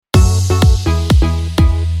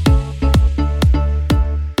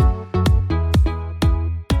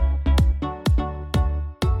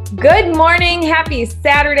Good morning. Happy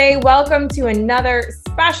Saturday. Welcome to another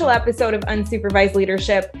special episode of Unsupervised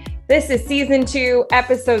Leadership. This is season 2,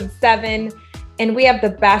 episode 7, and we have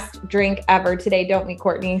the best drink ever today, don't we,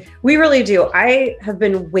 Courtney? We really do. I have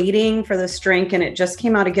been waiting for this drink, and it just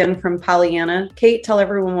came out again from Pollyanna. Kate, tell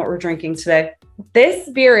everyone what we're drinking today. This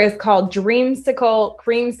beer is called Dreamsicle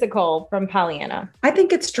Creamsicle from Pollyanna. I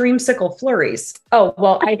think it's Dreamsicle Flurries. Oh,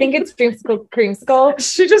 well, I think it's Dreamsicle Creamsicle.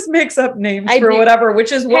 She just makes up names for whatever,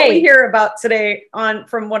 which is what we hear about today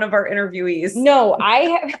from one of our interviewees. No,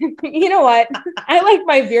 you know what? I like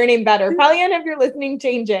my beer name better. Pollyanna, if you're listening,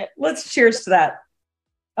 change it. Let's cheers to that.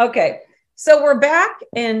 Okay. So we're back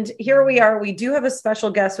and here we are. We do have a special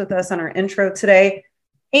guest with us on our intro today.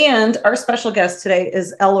 And our special guest today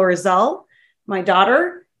is Elle Roselle. My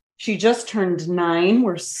daughter, she just turned 9.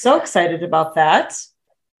 We're so excited about that.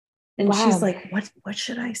 And wow. She's like, what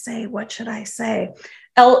should I say? What should I say?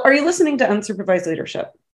 Elle, are you listening to Unsupervised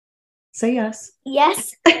Leadership? Say yes.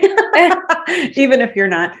 Yes. Even if you're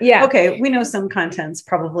not. Yeah. Okay. We know some content's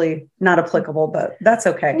probably not applicable, but that's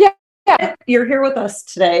okay. Yeah. You're here with us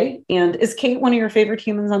today. And is Kate one of your favorite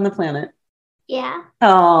humans on the planet? Yeah.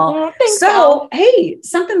 Oh, so hey,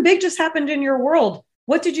 something big just happened in your world.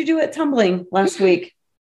 What did you do at tumbling last week?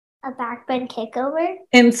 A backbend kickover.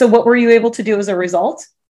 And so what were you able to do as a result?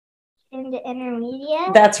 In the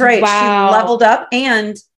intermediate. That's right. Wow. She leveled up.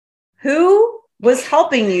 And who was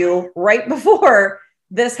helping you right before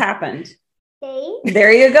this happened? Kate.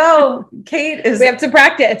 There you go. Kate is. We have to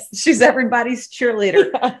practice. She's everybody's cheerleader.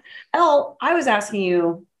 Yeah. Elle, I was asking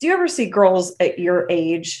you, do you ever see girls at your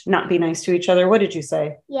age not be nice to each other? What did you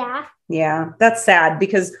say? Yeah. Yeah, that's sad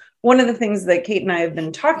because one of the things that Kate and I have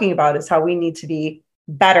been talking about is how we need to be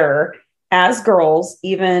better as girls,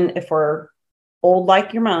 even if we're old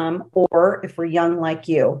like your mom or if we're young like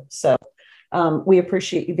you. So we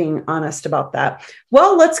appreciate you being honest about that.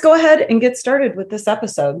 Well, let's go ahead and get started with this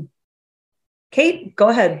episode. Kate, go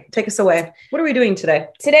ahead. Take us away. What are we doing today?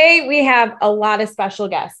 Today, we have a lot of special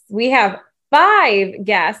guests. We have 5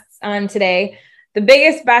 guests on today, the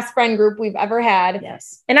biggest best friend group we've ever had.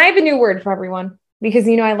 Yes. And I have a new word for everyone because,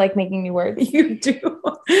 you know, I like making new words. You do.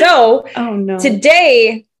 So oh, no.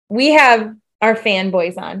 Today, we have our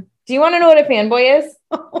fanboys on. Do you want to know what a fanboy is?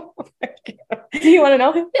 Oh, my God. Do you want to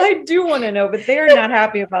know? I do want to know, but they are not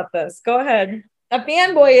happy about this. Go ahead. A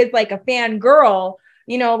fanboy is like a fangirl,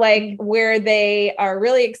 you know, like where they are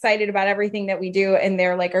really excited about everything that we do. And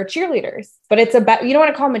they're like our cheerleaders, but it's about, you don't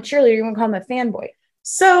want to call them a cheerleader. You want to call them a fanboy.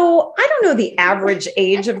 So I don't know the average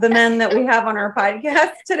age of the men that we have on our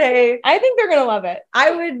podcast today. I think they're going to love it. I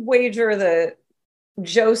would wager that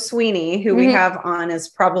Joe Sweeney, who we have on, is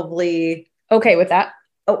probably okay with that.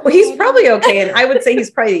 Oh, he's probably okay. And I would say he's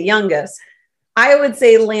probably the youngest. I would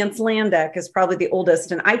say Lance Landek is probably the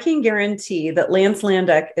oldest. And I can guarantee that Lance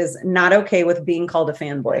Landek is not okay with being called a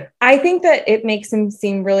fanboy. I think that it makes him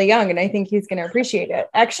seem really young. And I think he's going to appreciate it,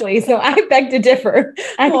 actually. So I beg to differ.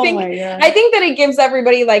 I think that it gives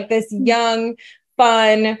everybody like this young,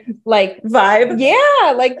 fun, like vibe.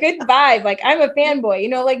 Yeah, like good vibe. Like I'm a fanboy, you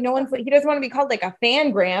know, like no one's like, he doesn't want to be called like a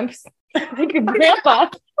fan gramps, like a grandpa.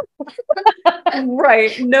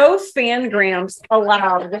 Right. No fangrams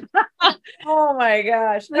allowed. Oh my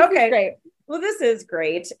gosh. Okay. Great. Well, this is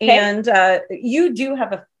great. Okay. And you do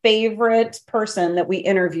have a favorite person that we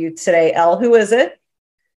interviewed today, Elle. Who is it?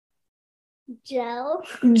 Joe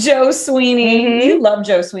Sweeney. Mm-hmm. You love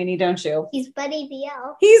Joe Sweeney, don't you? He's Buddy the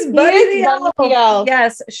Elf. He's Buddy the Elf.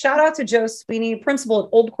 Yes. Shout out to Joe Sweeney, principal at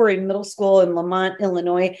Old Quarry Middle School in Lamont,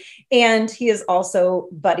 Illinois. And he is also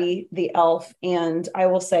Buddy the Elf. And I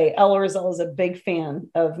will say, Elle Roselle is a big fan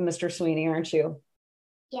of Mr. Sweeney, aren't you?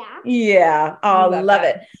 Yeah. Yeah. Oh, love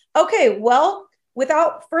that. it. Okay. Well,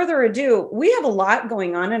 without further ado, we have a lot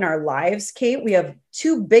going on in our lives, Kate. We have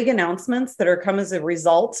 2 big announcements that are come as a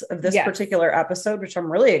result of this particular episode, which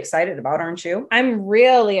I'm really excited about, aren't you? I'm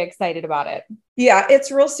really excited about it. Yeah,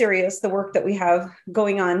 it's real serious, the work that we have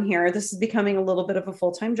going on here. This is becoming a little bit of a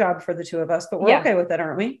full-time job for the 2 of us, but we're okay with it,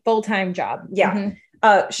 aren't we? Full-time job. Yeah. Mm-hmm.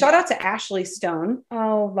 Shout out to Ashley Stone.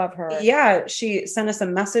 Oh, love her. Yeah, she sent us a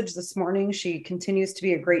message this morning. She continues to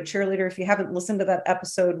be a great cheerleader. If you haven't listened to that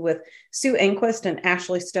episode with Sue Enquist and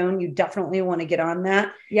Ashley Stone, you definitely want to get on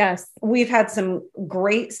that. Yes. We've had some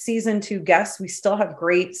great season 2 guests. We still have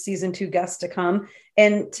great season 2 guests to come.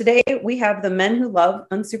 And today we have the men who love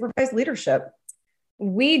unsupervised leadership.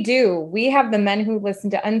 We do. We have the men who listen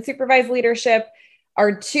to Unsupervised Leadership.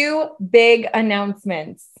 Our 2 big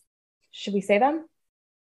announcements. Should we say them?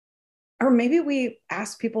 or maybe we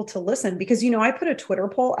ask people to listen because, I put a Twitter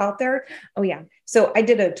poll out there. Oh yeah. So I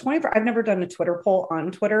did I've never done a Twitter poll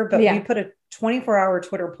on Twitter, but we put a 24-hour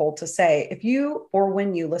Twitter poll to say, if you, or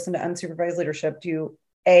when you listen to Unsupervised Leadership, do you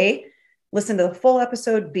A, listen to the full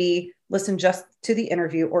episode, B, listen just to the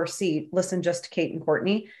interview, or C, listen just to Kate and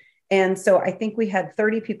Courtney. And so I think we had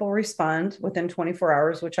 30 people respond within 24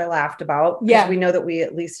 hours, which I laughed about because we know that we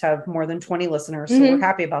at least have more than 20 listeners. So we're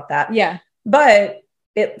happy about that. Yeah. But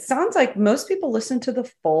it sounds like most people listened to the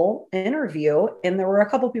full interview, and there were a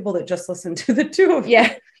couple people that just listened to the two of them.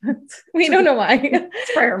 Yeah. We don't know why.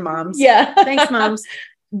 It's for our moms. Yeah. Thanks, moms.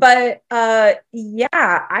 But I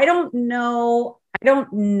don't know. I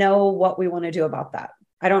don't know what we want to do about that.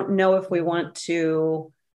 I don't know if we want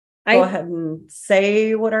to go ahead and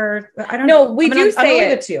say what I don't know. We do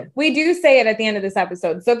say it to you. We do say it at the end of this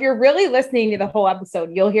episode. So if you're really listening to the whole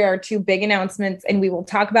episode, you'll hear our two big announcements and we will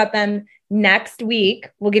talk about them next week.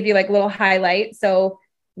 We'll give you like little highlights. So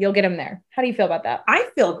you'll get them there. How do you feel about that? I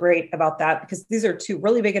feel great about that because these are two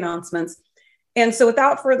really big announcements. And so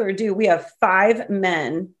without further ado, we have 5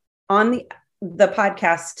 men on the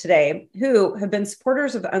podcast today who have been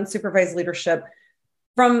supporters of Unsupervised Leadership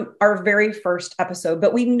from our very first episode.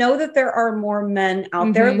 But we know that there are more men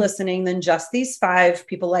out there listening than just these 5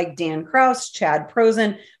 people like Dan Kraus, Chad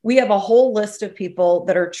Prosen. We have a whole list of people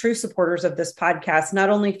that are true supporters of this podcast, not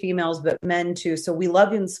only females, but men too. So we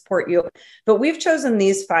love you and support you. But we've chosen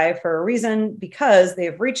these 5 for a reason because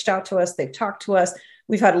they've reached out to us. They've talked to us.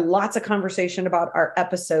 We've had lots of conversation about our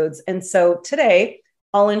episodes. And so today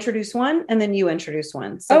I'll introduce one and then you introduce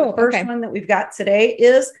one. So the first one that we've got today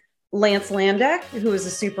is Lance Landeck, who is a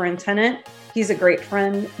superintendent. He's a great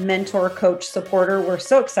friend, mentor, coach, supporter. We're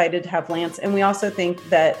so excited to have Lance. And we also think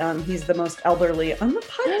that he's the most elderly on the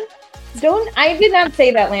podcast. I did not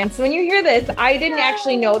say that, Lance. When you hear this, I didn't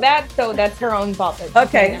actually know that. So that's her own fault.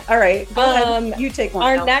 Okay. All right. Go ahead. You take one.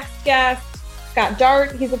 Our next guest, Scott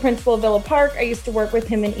Dart. He's a principal of Villa Park. I used to work with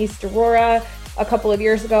him in East Aurora a couple of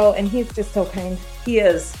years ago, and he's just so kind. He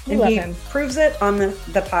is. We love him. Proves it on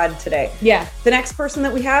the pod today. Yeah. The next person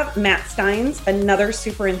that we have, Matt Steins, another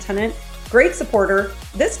superintendent, great supporter.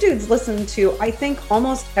 This dude's listened to, I think,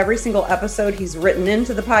 almost every single episode. He's written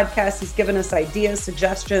into the podcast. He's given us ideas,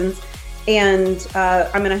 suggestions, and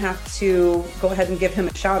I'm going to have to go ahead and give him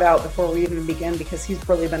a shout out before we even begin because he's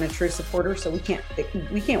really been a true supporter. So we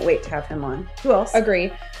can't wait to have him on. Who else?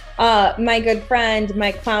 Agree. My good friend,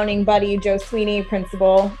 my clowning buddy, Joe Sweeney,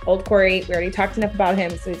 principal, old Corey. We already talked enough about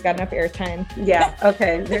him, so he's got enough airtime. Yeah.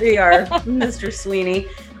 Okay. There you are, Mr. Sweeney.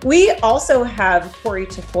 We also have Corey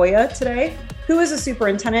Tafoya today, who is a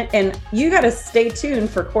superintendent, and you got to stay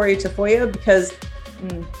tuned for Corey Tafoya because,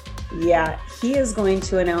 he is going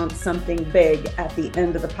to announce something big at the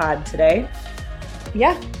end of the pod today.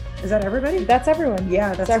 Yeah. Is that everybody? That's everyone.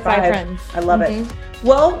 Yeah, that's our 5 friends. I love it.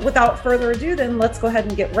 Well, without further ado, then let's go ahead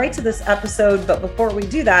and get right to this episode. But before we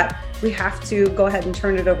do that, we have to go ahead and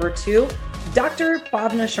turn it over to Dr.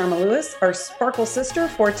 Bhavna Sharma Lewis, our Sparkle sister,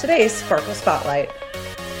 for today's Sparkle Spotlight.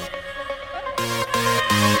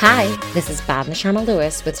 Hi, this is Bhavna Sharma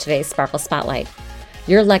Lewis with today's Sparkle Spotlight.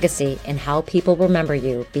 Your legacy and how people remember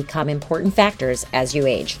you become important factors as you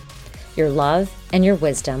age. Your love and your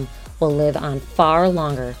wisdom will live on far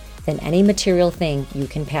longer than any material thing you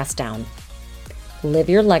can pass down. Live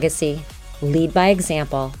your legacy, lead by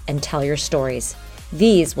example, and tell your stories.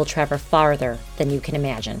 These will travel farther than you can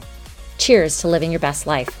imagine. Cheers to living your best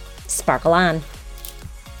life. Sparkle on.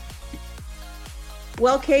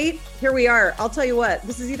 Well, Kate, here we are. I'll tell you what,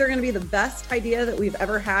 this is either going to be the best idea that we've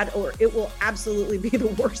ever had, or it will absolutely be the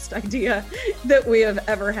worst idea that we have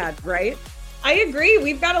ever had, right? I agree.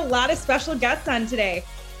 We've got a lot of special guests on today.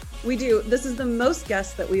 We do. This is the most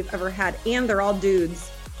guests that we've ever had, and they're all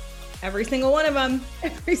dudes. Every single one of them.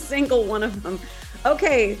 Every single one of them.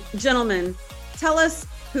 Okay, gentlemen, tell us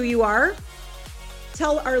who you are.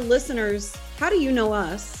 Tell our listeners, how do you know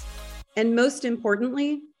us? And most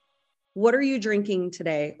importantly, what are you drinking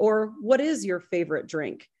today? Or what is your favorite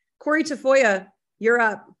drink? Corey Tafoya, you're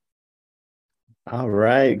up. All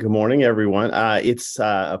right. Good morning, everyone. It's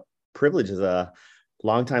a privilege as a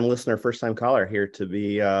longtime listener, first-time caller here to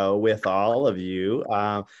be with all of you.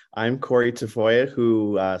 I'm Corey Tafoya,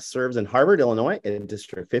 who serves in Harvard, Illinois, in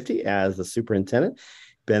District 50 as the superintendent.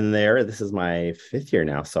 Been there. This is my 5th year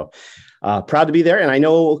now, so proud to be there. And I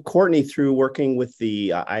know Courtney through working with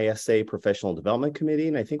the ISA Professional Development Committee,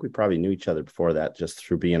 and I think we probably knew each other before that just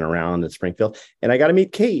through being around at Springfield. And I got to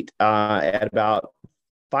meet Kate at about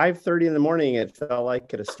 5:30 in the morning, it felt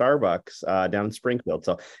like at a Starbucks down in Springfield.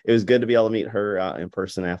 So it was good to be able to meet her in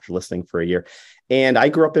person after listening for a year. And I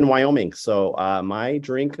grew up in Wyoming. So my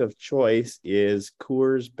drink of choice is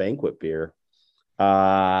Coors Banquet beer.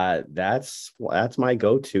 That's my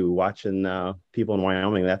go-to watching people in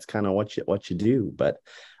Wyoming. That's kind of what you do. But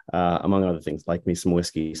among other things, like me some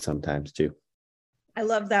whiskey sometimes too. I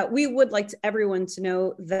love that. We would like everyone to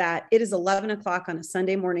know that it is 11 o'clock on a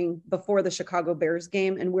Sunday morning before the Chicago Bears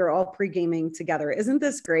game, and we're all pre-gaming together. Isn't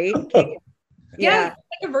this great? Yeah, it's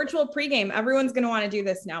like a virtual pregame. Everyone's going to want to do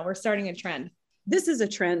this now. We're starting a trend. This is a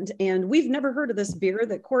trend, and we've never heard of this beer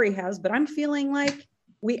that Corey has, but I'm feeling like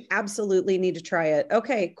we absolutely need to try it.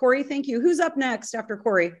 Okay, Corey, thank you. Who's up next after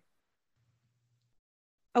Corey?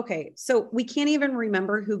 Okay, so we can't even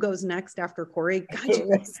remember who goes next after Corey. God, you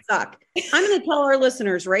guys suck. I'm going to tell our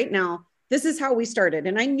listeners right now, this is how we started.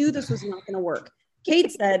 And I knew this was not going to work. Kate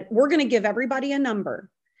said, we're going to give everybody a number.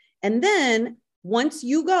 And then once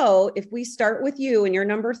you go, if we start with you and you're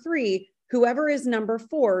number 3, whoever is number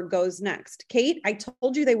 4 goes next. Kate, I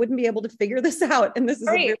told you they wouldn't be able to figure this out. And this is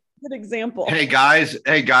a very good example. Hey guys,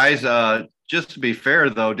 just to be fair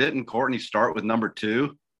though, didn't Courtney start with number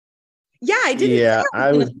 2? Yeah, I didn't. Yeah,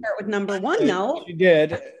 I was going to start with number 1. No, she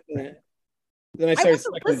did. Then I started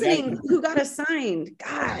wasn't listening. Who got assigned?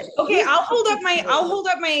 God. Okay, I'll hold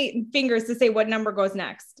up my fingers to say what number goes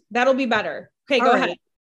next. That'll be better. Okay, go ahead.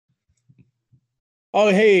 Oh,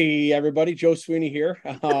 hey everybody, Joe Sweeney here.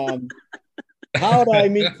 How did I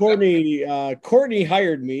meet Courtney? Courtney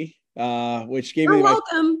hired me, which gave me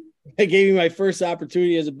welcome. It gave me my first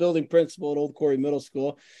opportunity as a building principal at Old Quarry Middle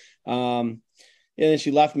School. And then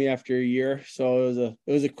she left me after a year. So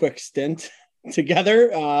it was a quick stint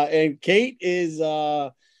together. And Kate is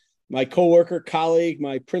my coworker, colleague,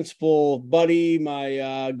 my principal buddy,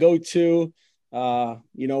 my go-to,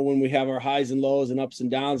 when we have our highs and lows and ups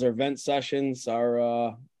and downs, our vent sessions,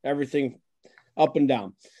 our everything up and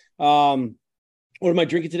down. What am I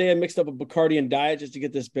drinking today? I mixed up a Bacardi and Diet just to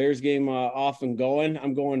get this Bears game off and going.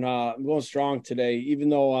 I'm going strong today, even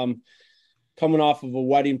though I'm coming off of a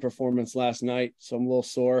wedding performance last night, so I'm a little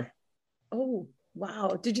sore. Oh,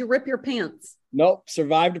 wow. Did you rip your pants? Nope.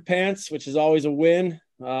 Survived the pants, which is always a win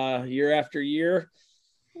year after year.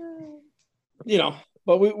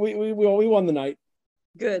 But we won the night.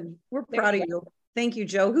 Good. We're proud of you. Thank you,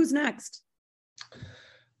 Joe. Who's next?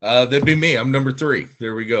 That'd be me. I'm number 3.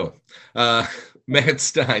 There we go. Matt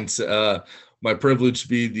Steins. My privilege to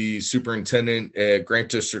be the superintendent at Grant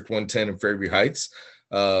District 110 in Fairview Heights.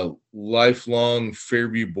 Lifelong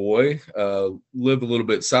Fairview boy, live a little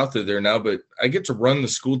bit south of there now, but I get to run the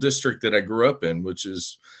school district that I grew up in, which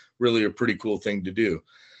is really a pretty cool thing to do.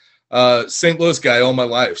 St. Louis guy all my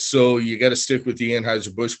life. So you got to stick with the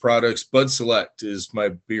Anheuser-Busch products. Bud Select is my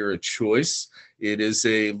beer of choice. It is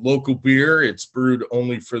a local beer. It's brewed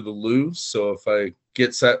only for the Lou. So if I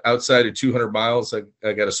get outside of 200 miles,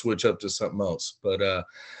 I got to switch up to something else. But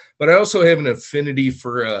I also have an affinity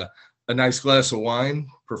for a nice glass of wine,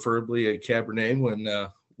 preferably a Cabernet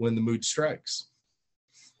when the mood strikes.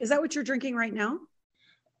 Is that what you're drinking right now?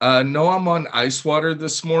 No, I'm on ice water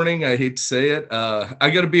this morning. I hate to say it. I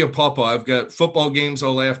got to be a pawpaw. I've got football games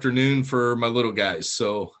all afternoon for my little guys,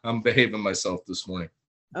 so I'm behaving myself this morning.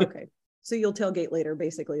 Okay. So you'll tailgate later,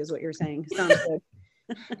 basically, is what you're saying. Sounds good.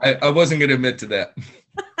 I wasn't going to admit to that.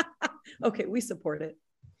 Okay, we support it.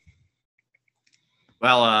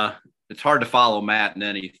 Well, it's hard to follow Matt in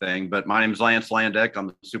anything, but my name is Lance Landeck. I'm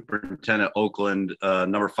the superintendent at Oakland,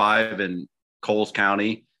 number 5 in Coles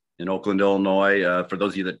County in Oakland, Illinois. For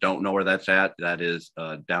those of you that don't know where that's at, that is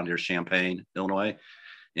down near Champaign, Illinois.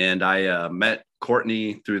 And I met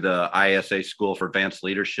Courtney through the ISA School for Advanced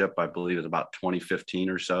Leadership. I believe it was about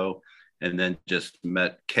 2015 or so. And then just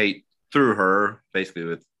met Kate through her, basically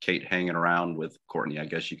with Kate hanging around with Courtney, I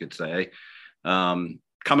guess you could say.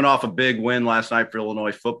 Coming off a big win last night for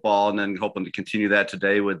Illinois football, and then hoping to continue that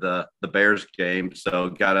today with the Bears game.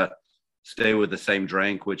 So got to stay with the same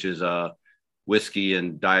drink, which is whiskey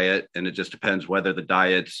and diet. And it just depends whether the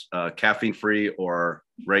diet's caffeine free or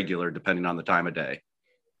regular, depending on the time of day.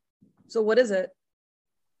 So what is it?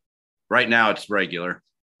 Right now it's regular.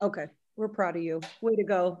 Okay. We're proud of you. Way to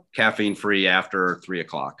go. Caffeine free after 3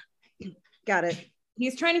 o'clock. Got it.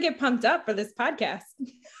 He's trying to get pumped up for this podcast.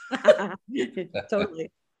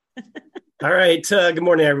 Totally. All right. Good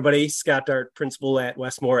morning, everybody. Scott Dart, principal at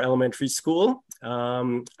Westmore Elementary School.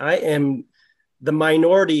 I am the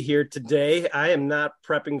minority here today. I am not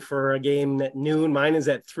prepping for a game at noon. Mine is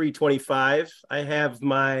at 3:25. I have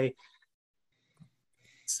my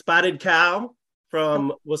spotted cow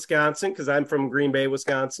from Wisconsin, because I'm from Green Bay,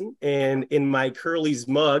 Wisconsin, and in my Curly's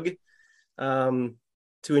mug.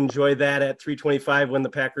 to enjoy that at 3:25 when the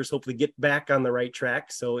Packers hopefully get back on the right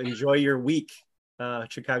track. So enjoy your week,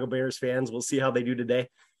 Chicago Bears fans. We'll see how they do today.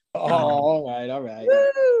 All right. All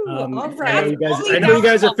I know you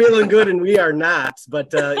guys are feeling good, and we are not.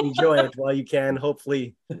 But enjoy it while you can.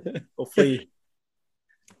 Hopefully.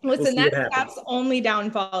 Listen, that's Scott's only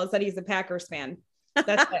downfall is that he's a Packers fan.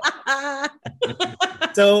 That's it.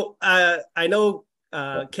 So I know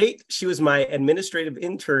Kate, she was my administrative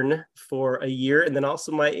intern for a year and then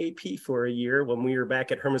also my AP for a year when we were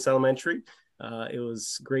back at Hermas Elementary. It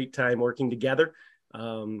was a great time working together.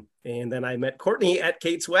 And then I met Courtney at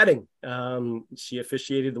Kate's wedding. She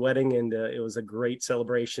officiated the wedding, and it was a great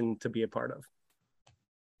celebration to be a part of.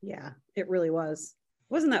 Yeah, it really was.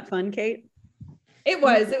 Wasn't that fun, Kate? It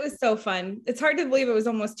was so fun. It's hard to believe it was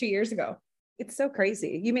almost 2 years ago. It's so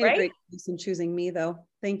crazy. You made a great choice in choosing me, though.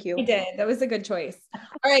 Thank you. I did. That was a good choice.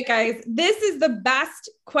 All right, guys. This is the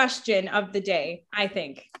best question of the day, I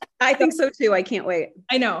think. I think so, too. I can't wait.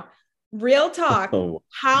 I know. Real talk.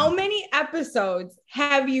 How many episodes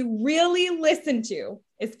have you really listened to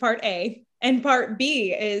is part A. And part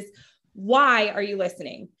B is why are you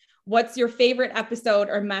listening? What's your favorite episode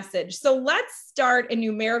or message? So let's start in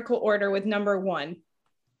numerical order with number 1.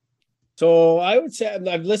 So I would say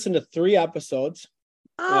I've listened to 3 episodes.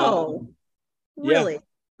 Oh, really?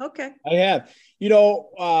 Yeah. Okay. I have.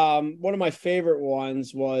 One of my favorite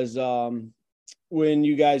ones was when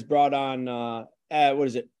you guys brought on what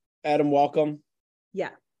is it? Adam Welcome.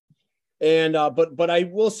 Yeah. And but I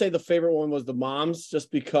will say the favorite one was the moms,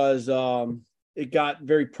 just because it got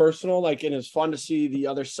very personal, and it's fun to see the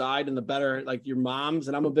other side and the better, your moms.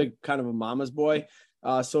 And I'm a big kind of a mama's boy,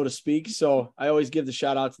 so to speak. So I always give the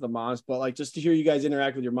shout out to the moms, but just to hear you guys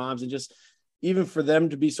interact with your moms and just even for them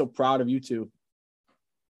to be so proud of you two.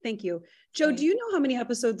 Thank you. Joe, do you know how many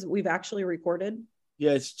episodes we've actually recorded?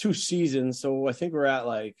 Yeah, it's 2 seasons. So I think we're at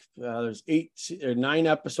there's 8 or 9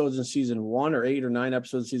 episodes in season 1, or 8 or 9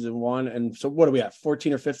 episodes in season 1. And so what are we at?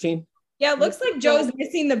 14 or 15? Yeah, it looks like Joe's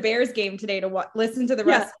missing the Bears game today to listen to the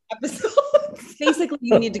rest of the episodes. Basically,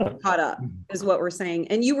 you need to get caught up is what we're saying.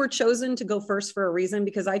 And you were chosen to go first for a reason,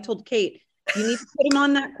 because I told Kate, you need to put him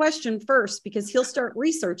on that question first, because he'll start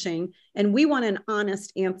researching and we want an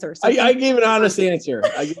honest answer. So I gave an honest answer.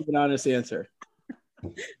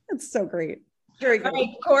 That's so great. Very good. All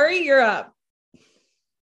right, Corey, you're up.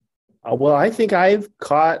 Well, I think I've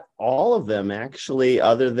caught all of them, actually,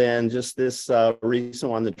 other than just this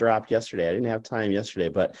recent one that dropped yesterday. I didn't have time yesterday,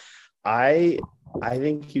 but I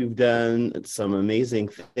think you've done some amazing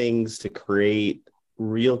things to create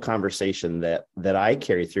real conversation that I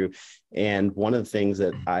carry through. And one of the things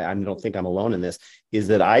that I don't think I'm alone in this is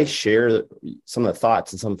that I share some of the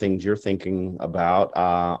thoughts and some things you're thinking about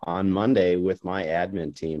on Monday with my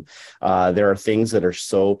admin team. There are things that are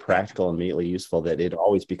so practical and immediately useful that it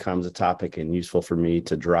always becomes a topic and useful for me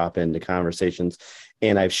to drop into conversations.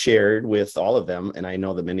 And I've shared with all of them, and I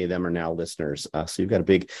know that many of them are now listeners. So you've got a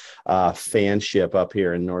big fanship up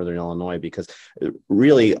here in Northern Illinois, because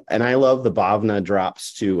really, and I love the Bhavna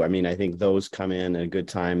drops too. I mean, I think those come in at a good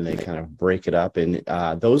time. They kind of break it up. And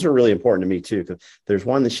those are really important to me too, because there's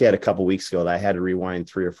one that she had a couple weeks ago that I had to rewind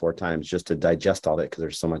 3 or 4 times just to digest all that, because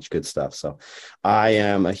there's so much good stuff. So I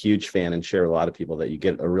am a huge fan and share with a lot of people that you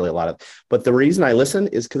get a lot of, but the reason I listen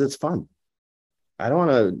is because it's fun.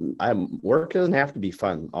 Work doesn't have to be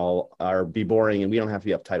fun or be boring, and we don't have to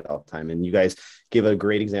be uptight all the time. And you guys give a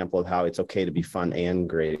great example of how it's okay to be fun and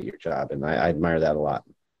great at your job. And I admire that a lot.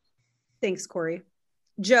 Thanks, Corey.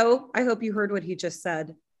 Joe, I hope you heard what he just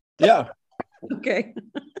said. Yeah. Okay.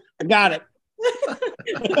 I got it.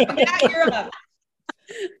 Yeah, you're up.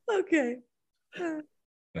 Okay.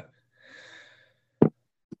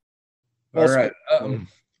 All right.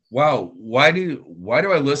 Wow. Why do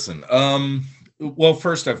I listen? Well,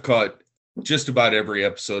 first, I've caught just about every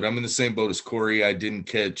episode. I'm in the same boat as Corey. I didn't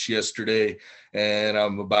catch yesterday, and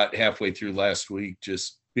I'm about halfway through last week,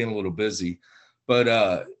 just being a little busy.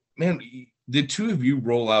 But man, the two of you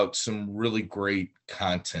roll out some really great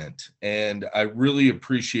content, and I really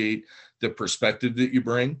appreciate the perspective that you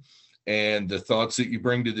bring and the thoughts that you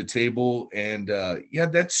bring to the table. And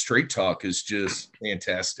that straight talk is just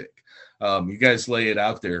fantastic. You guys lay it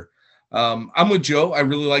out there. I'm with Joe. I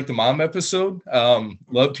really like the mom episode.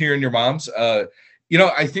 Loved hearing your moms. I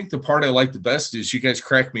think the part I like the best is you guys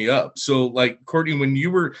crack me up. So like Courtney, when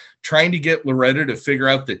you were trying to get Loretta to figure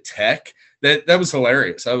out the tech, that was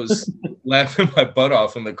hilarious. I was laughing my butt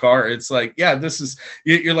off in the car. It's like, yeah,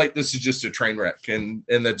 you're like, this is just a train wreck. And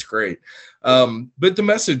that's great. But the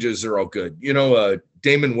messages are all good.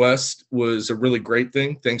 Damon West was a really great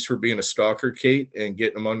thing. Thanks for being a stalker, Kate, and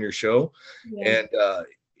getting him on your show. Yeah.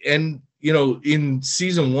 And in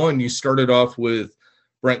season 1, you started off with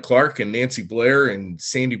Brent Clark and Nancy Blair and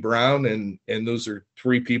Sandy Brown. And those are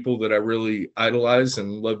 3 people that I really idolize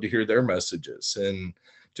and love to hear their messages, and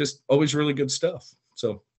just always really good stuff.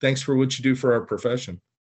 So thanks for what you do for our profession.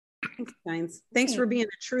 Thanks, Gines. Thanks for being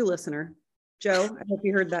a true listener. Joe, I hope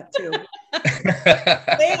you heard that too.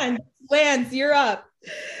 Lance, you're up.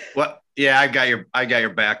 Well, yeah, I got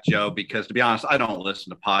your back, Joe, because to be honest, I don't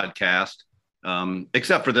listen to podcasts,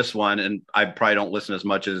 except for this one. And I probably don't listen as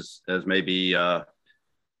much as maybe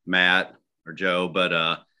Matt or Joe,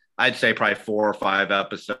 but I'd say probably 4 or 5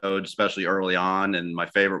 episodes, especially early on. And my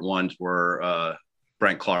favorite ones were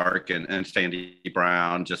Brent Clark and Sandy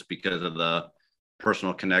Brown, just because of the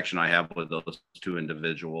personal connection I have with those 2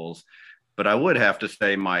 individuals. But I would have to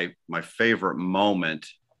say my favorite moment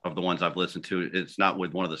of the ones I've listened to, it's not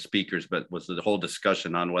with one of the speakers, but was the whole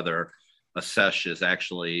discussion on whether a sesh is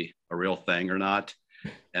actually a real thing or not.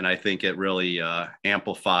 And I think it really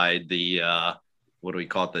amplified the what do we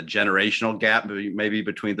call it, the generational gap maybe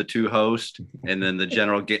between the 2 hosts, and then the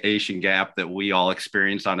generation gap that we all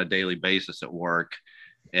experience on a daily basis at work.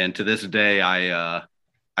 And to this day, I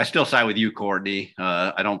still side with you, Courtney.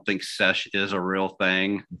 I don't think sesh is a real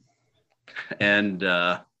thing. And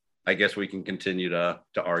I guess we can continue to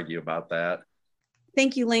argue about that.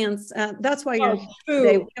 Thank you, Lance. That's why you're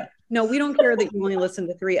today. No, we don't care that you only listen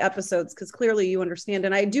to 3 episodes, because clearly you understand.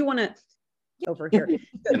 And I do want to over here.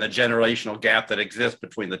 And the generational gap that exists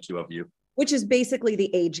between the 2 of you. Which is basically the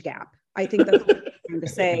age gap. I think that's what I'm trying to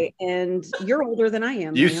say. And you're older than I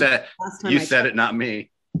am. You said it, not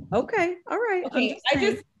me. Okay. All right.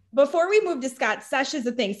 Okay. Before we move to Scott, sesh is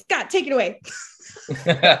a thing. Scott, take it away.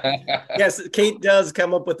 Yes, Kate does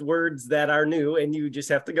come up with words that are new, and you just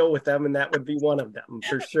have to go with them, and that would be one of them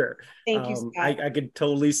for sure. Thank you, Scott. I could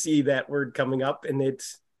totally see that word coming up, and it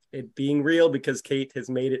being real, because Kate has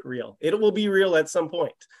made it real. It will be real at some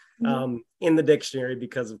point in the dictionary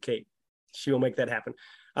because of Kate. She will make that happen.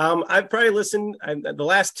 I've probably listened. The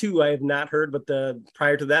last 2 I have not heard, but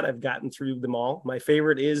prior to that, I've gotten through them all. My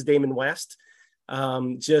favorite is Damon West.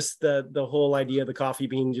 Just the whole idea of the coffee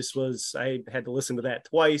bean I had to listen to that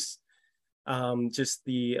twice. Just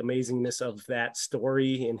the amazingness of that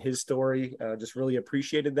story and his story, just really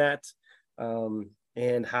appreciated that.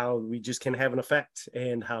 And how we just can have an effect,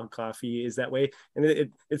 and how coffee is that way. And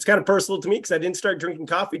it's kind of personal to me, because I didn't start drinking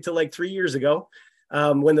coffee till like 3 years ago.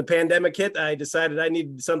 When the pandemic hit, I decided I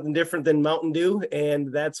needed something different than Mountain Dew, and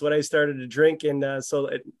that's what I started to drink. And so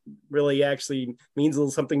it really actually means a little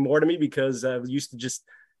something more to me, because I used to just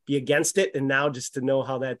be against it. And now just to know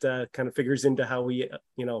how that kind of figures into how we,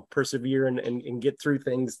 persevere and get through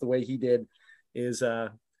things the way he did is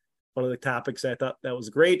one of the topics. I thought that was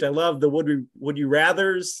great. I love the would you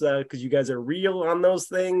rathers, because you guys are real on those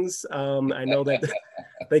things. I know that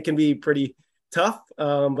they can be pretty tough,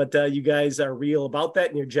 but you guys are real about that,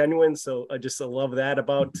 and you're genuine. So I just love that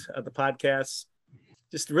about the podcast.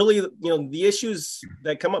 Just really, the issues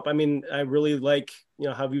that come up. I mean, I really like,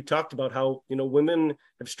 how you talked about how, women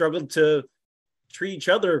have struggled to treat each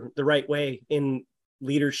other the right way in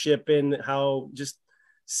leadership, and how just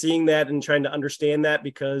seeing that and trying to understand that,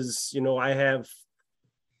 because, I have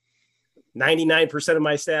 99% of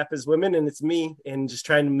my staff is women, and it's me, and just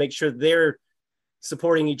trying to make sure they're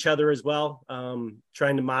supporting each other as well.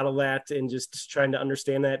 Trying to model that, and just trying to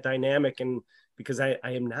understand that dynamic, and because I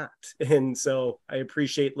am not. And so I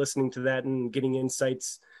appreciate listening to that and getting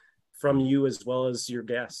insights from you as well as your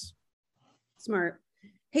guests. Smart.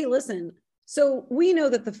 Hey, listen. So we know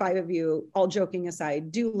that the 5 of you, all joking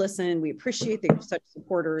aside, do listen. We appreciate that you're such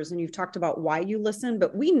supporters, and you've talked about why you listen,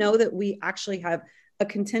 but we know that we actually have a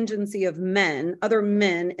contingency of other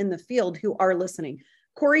men in the field who are listening.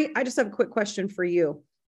 Corey, I just have a quick question for you.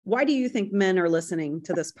 Why do you think men are listening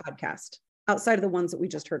to this podcast outside of the ones that we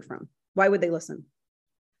just heard from? Why would they listen?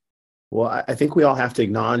 Well, I think we all have to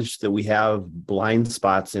acknowledge that we have blind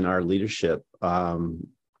spots in our leadership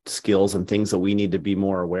skills and things that we need to be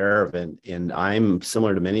more aware of. And I'm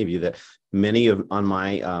similar to many of you, that many of on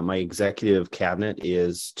my executive cabinet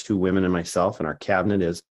is 2 women and myself, and our cabinet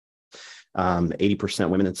is 80%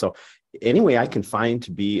 women. And so any way I can find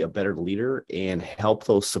to be a better leader and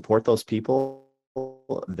support those people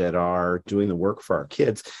that are doing the work for our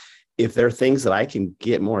kids, if there are things that I can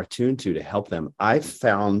get more attuned to help them. I've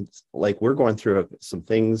found, like, we're going through some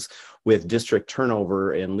things with district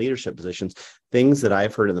turnover and leadership positions, things that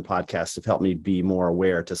I've heard in the podcast have helped me be more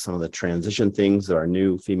aware to some of the transition things that our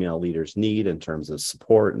new female leaders need in terms of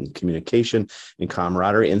support and communication and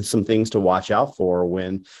camaraderie, and some things to watch out for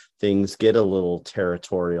when things get a little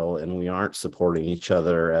territorial and we aren't supporting each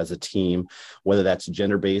other as a team, whether that's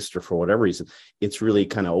gender-based or for whatever reason, it's really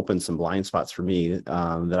kind of opened some blind spots for me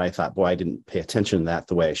that I thought, boy, I didn't pay attention to that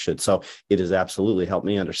the way I should. So it has absolutely helped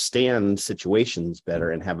me understand situations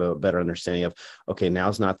better and have a better understanding of, okay,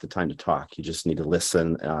 now's not the time to talk. You just need to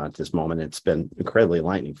listen at this moment. It's been incredibly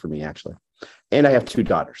enlightening for me, actually. And I have 2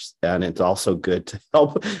 daughters, and it's also good to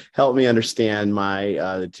help me understand my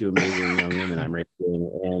the 2 amazing young women I'm raising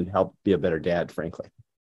and help be a better dad, frankly.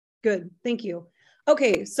 Good. Thank you.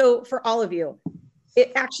 Okay. So for all of you,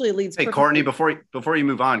 it actually leads. Hey, Courtney, before you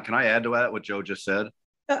move on, can I add to that what Joe just said?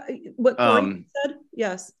 What Corey said?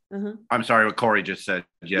 Yes. Uh-huh. I'm sorry, what Corey just said.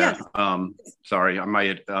 Yeah. Yes. Sorry, I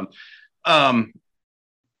might.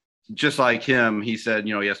 Just like him, he said,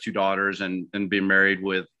 he has 2 daughters and being married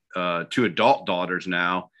with 2 adult daughters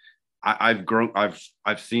now.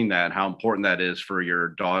 I've seen that, how important that is for your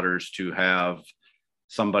daughters to have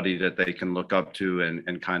somebody that they can look up to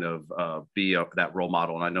and kind of be that role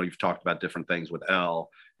model. And I know you've talked about different things with Elle,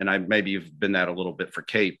 and maybe you've been that a little bit for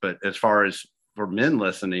Kate, but as far as for men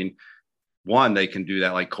listening, one, they can do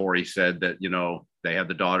that. Like Corey said, that, they have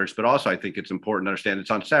the daughters, but also I think it's important to understand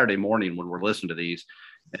it's on Saturday morning when we're listening to these,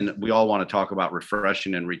 and we all want to talk about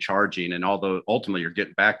refreshing and recharging. And although ultimately you're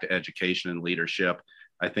getting back to education and leadership,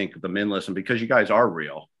 I think the men listen because you guys are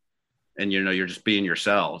real and, you're just being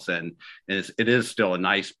yourselves. And it is still a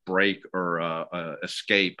nice break or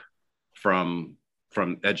escape from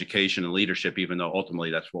education and leadership, even though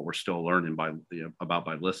ultimately that's what we're still learning by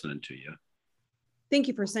listening to you. Thank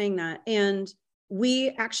you for saying that. And we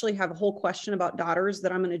actually have a whole question about daughters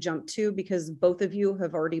that I'm going to jump to because both of you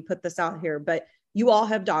have already put this out here, but you all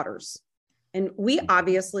have daughters and we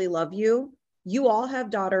obviously love you. You all have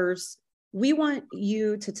daughters. We want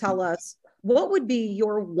you to tell us what would be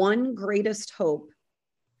your one greatest hope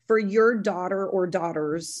for your daughter or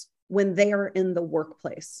daughters when they are in the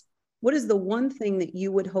workplace. What is the one thing that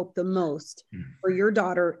you would hope the most for your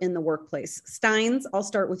daughter in the workplace? Steins, I'll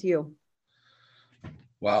start with you.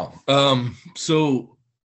 Wow. So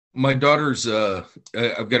my daughter's,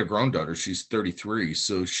 I've got a grown daughter. She's 33.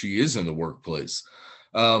 So she is in the workplace.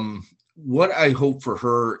 What I hope for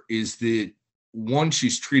her is that, one,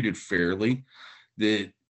 she's treated fairly,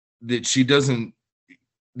 that she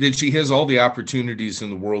has all the opportunities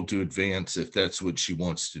in the world to advance if that's what she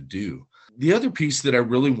wants to do. The other piece that I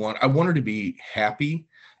want her to be happy,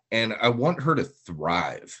 and I want her to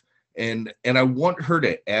thrive. And I want her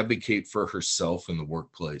to advocate for herself in the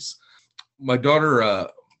workplace. My daughter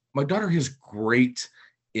has great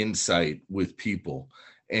insight with people,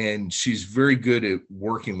 and she's very good at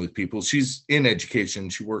working with people. She's in education.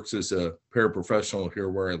 She works as a paraprofessional here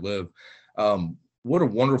where I live. What a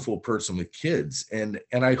wonderful person with kids. And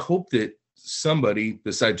I hope that somebody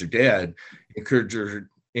besides your dad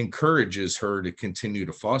encourages her to continue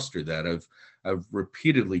to foster that. I've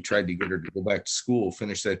repeatedly tried to get her to go back to school,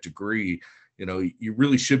 finish that degree. You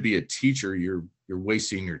really should be a teacher. You're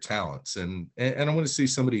wasting your talents. And I want to see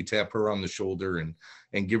somebody tap her on the shoulder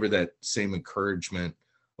and give her that same encouragement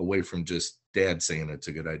away from just dad saying it's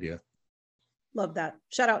a good idea. Love that.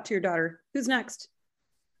 Shout out to your daughter. Who's next?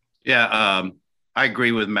 Yeah. I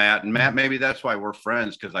agree with Matt. And Matt, maybe that's why we're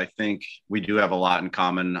friends, because I think we do have a lot in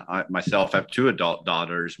common. I myself have 2 adult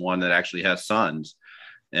daughters, one that actually has sons.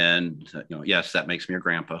 And, yes, that makes me your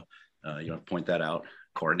grandpa. You want to point that out,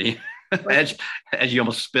 Courtney, as you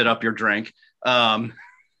almost spit up your drink.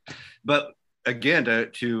 But again,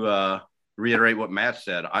 to reiterate what Matt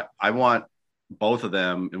said, I want both of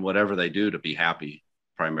them in whatever they do to be happy,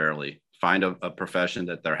 primarily. Find a profession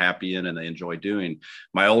that they're happy in and they enjoy doing.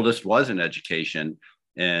 My oldest was in education,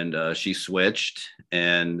 and she switched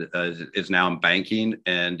and is now in banking.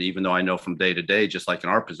 And even though I know from day to day, just like in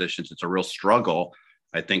our positions, it's a real struggle,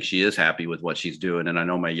 I think she is happy with what she's doing. And I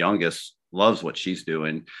know my youngest loves what she's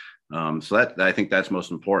doing. So I think that's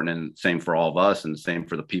most important, and same for all of us and same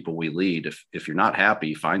for the people we lead. If you're not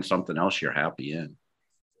happy, find something else you're happy in.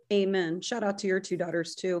 Amen. Shout out to your 2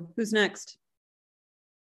 daughters too. Who's next?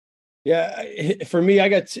 Yeah, for me, I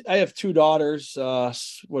have 2 daughters.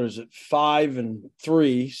 5 and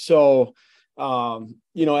 3. So,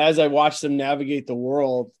 as I watch them navigate the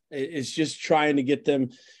world, it's just trying to get them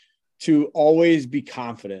to always be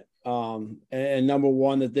confident. And number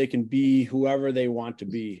one, that they can be whoever they want to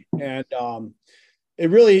be. And it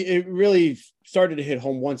really started to hit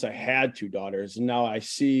home once I had 2 daughters. And now I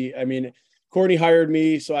see, Courtney hired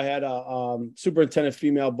me. So I had a superintendent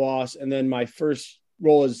female boss. And then my first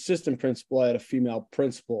role as assistant principal, I had a female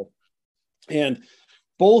principal. And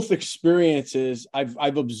both experiences,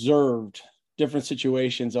 I've observed different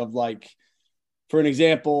situations of, like, for an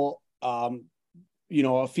example,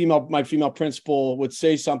 my female principal would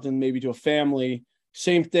say something maybe to a family,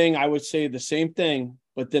 same thing. I would say the same thing,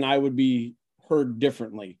 but then I would be heard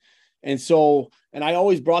differently. And I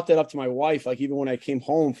always brought that up to my wife, like even when I came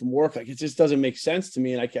home from work, like it just doesn't make sense to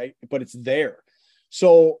me. But it's there.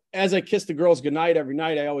 So as I kiss the girls goodnight every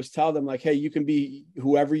night, I always tell them like, hey, you can be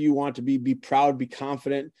whoever you want to be proud, be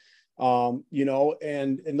confident, and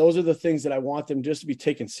those are the things that I want them just to be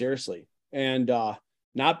taken seriously, and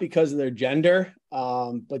not because of their gender,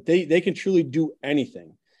 but they can truly do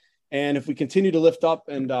anything. And if we continue to lift up,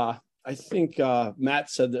 and I think Matt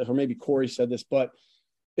said that, or maybe Corey said this, but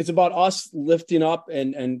it's about us lifting up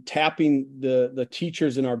and tapping the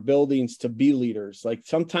teachers in our buildings to be leaders. Like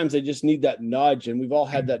sometimes they just need that nudge, and we've all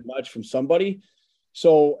had that nudge from somebody.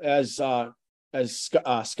 So as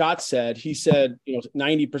Scott said, he said,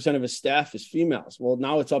 90% of his staff is females. Well,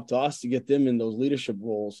 now it's up to us to get them in those leadership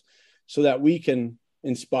roles so that we can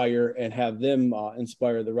inspire and have them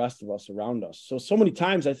inspire the rest of us around us. So many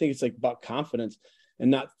times I think it's like about confidence and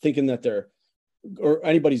not thinking that or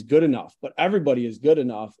anybody's good enough, but everybody is good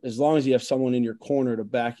enough as long as you have someone in your corner to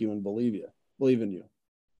back you and believe in you.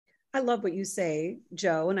 I love what you say,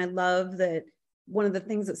 Joe. And I love that one of the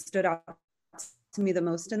things that stood out to me the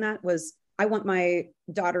most in that was I want my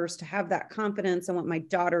daughters to have that confidence. I want my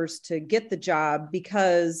daughters to get the job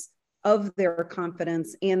because of their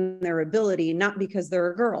confidence and their ability, not because they're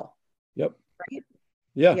a girl. Yep. Right?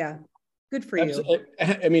 Yeah. Yeah. Good for you.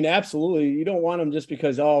 I mean, absolutely. You don't want them just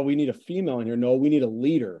because, we need a female in here. No, we need a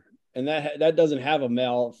leader. And that doesn't have a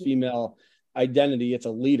male, female identity. It's a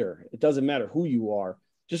leader. It doesn't matter who you are.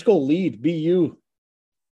 Just go lead, be you.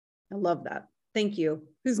 I love that. Thank you.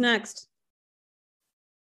 Who's next?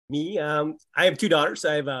 Me. I have two daughters.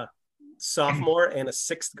 I have a sophomore and a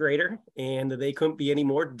sixth grader, and they couldn't be any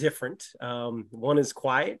more different. One is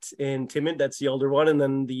quiet and timid. That's the older one. And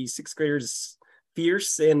then the sixth grader's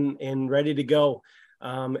fierce and ready to go.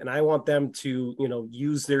 And I want them to,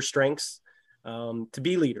 use their strengths to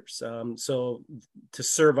be leaders. So to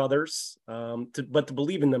serve others, but to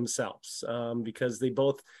believe in themselves, because they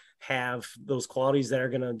both have those qualities that are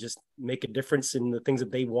going to just make a difference in the things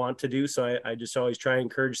that they want to do. So I just always try and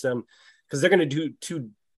encourage them, because they're going to do two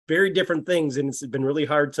very different things. And it's been really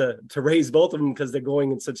hard to raise both of them because they're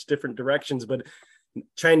going in such different directions, but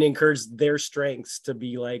trying to encourage their strengths to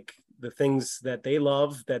be like the things that they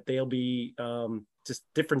love, that they'll be just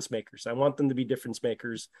difference makers. I want them to be difference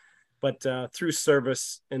makers, but through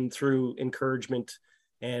service and through encouragement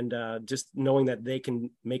and just knowing that they can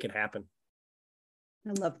make it happen.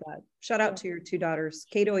 I love that. Shout out to your two daughters.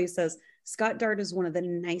 Kate always says, Scott Dart is one of the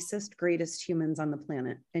nicest, greatest humans on the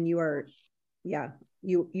planet. And you are,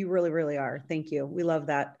 you really, really are. Thank you. We love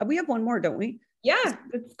that. We have one more, don't we? Yeah,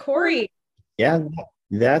 it's Corey. Yeah,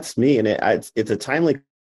 that's me. And it's a timely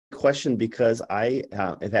question because I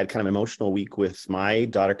have had kind of an emotional week with my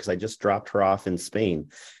daughter because I just dropped her off in Spain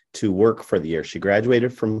to work for the year. She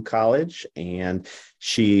graduated from college and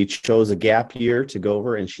she chose a gap year to go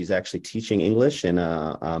over, and she's actually teaching English in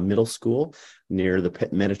a middle school near the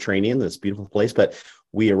Mediterranean, this beautiful place. But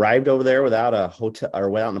we arrived over there without a hotel or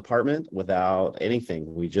without an apartment, without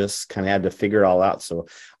anything. We just kind of had to figure it all out. So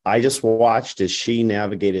I just watched as she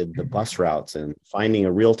navigated the bus routes and finding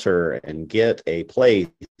a realtor and get a place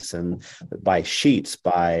and buy sheets,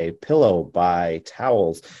 buy pillow, buy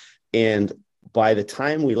towels. And by the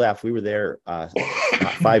time we left, we were there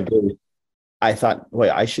 5 days. I thought,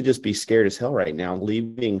 boy, I should just be scared as hell right now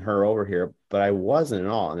leaving her over here, but I wasn't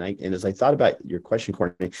at all. And as I thought about your question,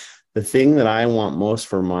 Courtney, the thing that I want most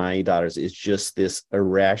for my daughters is just this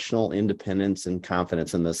irrational independence and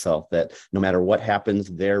confidence in themselves that no matter what happens,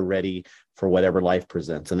 they're ready for whatever life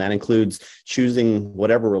presents. And that includes choosing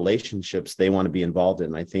whatever relationships they want to be involved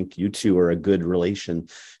in. I think you two are a good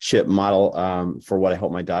relationship model for what I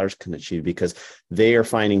hope my daughters can achieve, because they are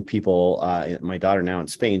finding people. My daughter now in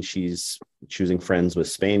Spain, she's choosing friends with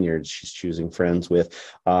Spaniards. She's choosing friends with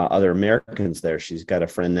other Americans there. She's got a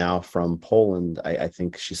friend now from Poland, I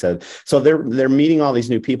think she said. So they're meeting all these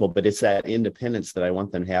new people, but it's that independence that I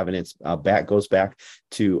want them to have. And it's goes back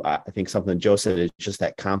to, I think something Joe said, is just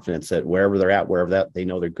that confidence that wherever they're at, they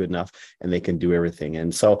know they're good enough and they can do everything.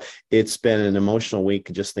 And so it's been an emotional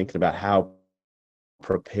week just thinking about how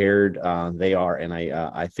prepared they are, and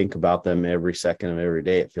I think about them every second of every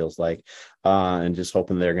day, it feels like, and just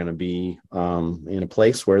hoping they're going to be in a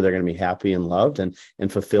place where they're going to be happy and loved and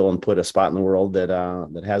fulfill and put a spot in the world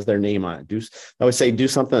that has their name on it. I always say do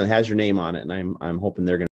something that has your name on it, and I'm hoping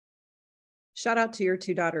they're going to. Shout out to your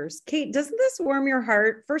two daughters. Kate, doesn't this warm your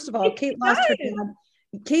heart? First of all, Kate lost her dad.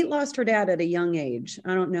 Kate lost her dad at a young age.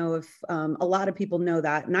 I don't know if a lot of people know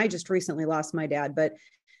that. And I just recently lost my dad. But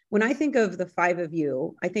when I think of the five of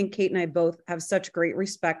you, I think Kate and I both have such great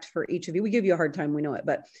respect for each of you. We give you a hard time, we know it,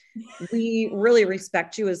 but we really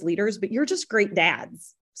respect you as leaders, but you're just great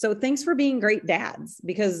dads. So thanks for being great dads,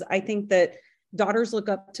 because I think that daughters look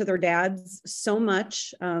up to their dads so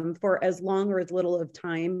much for as long or as little of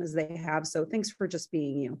time as they have. So thanks for just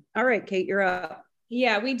being you. All right, Kate, you're up.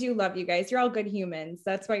 Yeah, we do love you guys. You're all good humans.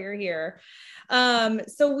 That's why you're here.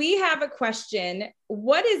 So we have a question.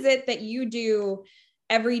 What is it that you do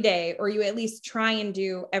every day, or you at least try and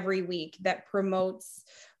do every week, that promotes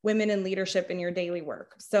women in leadership in your daily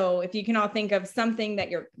work? So if you can all think of something that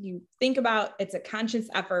you think about, it's a conscious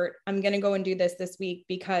effort. I'm going to go and do this week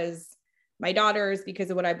because my daughters, because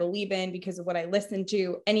of what I believe in, because of what I listen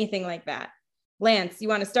to, anything like that. Lance, you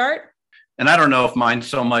want to start? And I don't know if mine's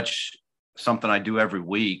so much something I do every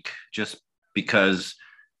week, just because,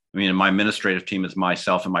 I mean, my administrative team is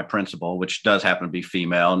myself and my principal, which does happen to be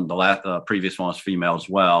female, and the previous one was female as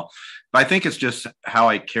well. But I think it's just how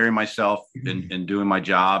I carry myself in doing my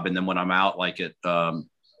job. And then when I'm out, like at the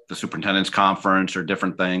superintendent's conference or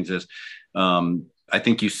different things, is I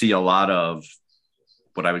think you see a lot of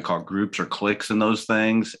what I would call groups or cliques in those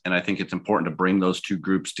things. And I think it's important to bring those two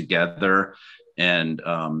groups together and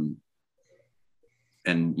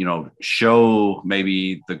show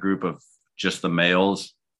maybe the group of just the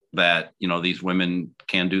males that, these women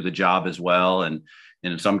can do the job as well. And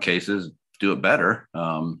in some cases do it better,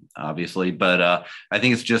 obviously. But I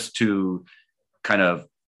think it's just to kind of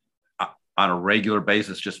on a regular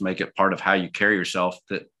basis, just make it part of how you carry yourself,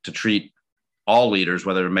 to treat all leaders,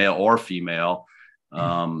 whether male or female,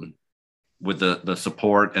 with the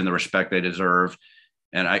support and the respect they deserve.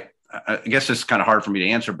 And I guess it's kind of hard for me to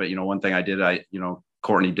answer, but, one thing I did,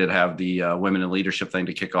 Courtney did have the women in leadership thing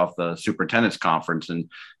to kick off the superintendent's conference. And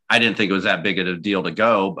I didn't think it was that big of a deal to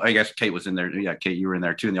go. But I guess Kate was in there. Yeah, Kate, you were in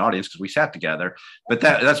there too in the audience because we sat together. But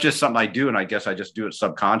that's just something I do. And I guess I just do it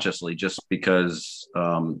subconsciously just because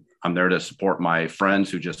I'm there to support my friends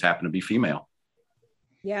who just happen to be female.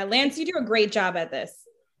 Yeah, Lance, you do a great job at this.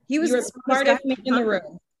 He was the smartest man in the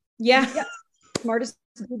room. Yeah. Smartest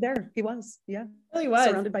dude there. He was. Yeah. He was.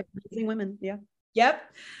 Surrounded by amazing women. Yeah. Yep.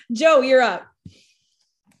 Joe, you're up.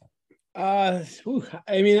 I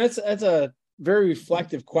mean, that's a very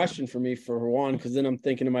reflective question for me, for one, because then I'm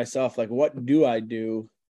thinking to myself, like, what do I do,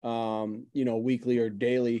 weekly or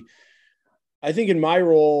daily? I think in my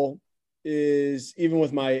role is, even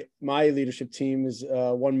with my leadership team, is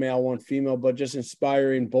one male, one female, but just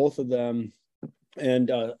inspiring both of them.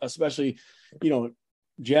 And especially,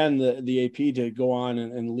 Jen, the AP, to go on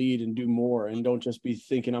and lead and do more, and don't just be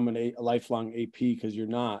thinking I'm a lifelong AP, because you're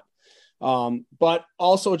not. But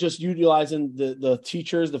also just utilizing the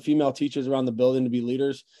teachers, the female teachers around the building, to be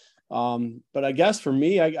leaders. But I guess for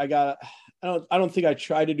me, I don't think I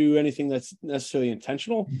try to do anything that's necessarily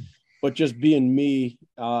intentional, but just being me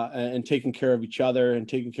and taking care of each other and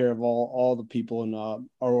taking care of all the people in our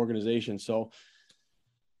organization. So,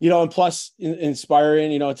 and plus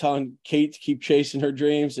inspiring, telling Kate to keep chasing her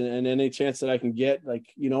dreams and any chance that I can get,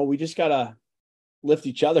 we just got to lift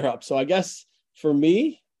each other up. So I guess for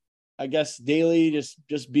me, daily,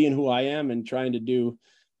 just being who I am and trying to do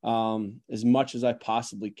as much as I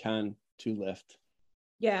possibly can to lift.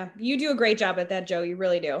 Yeah, you do a great job at that, Joe. You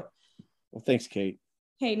really do. Well, thanks, Kate.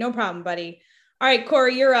 Hey, no problem, buddy. All right,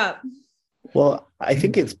 Corey, you're up. Well, I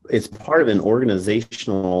think it's part of an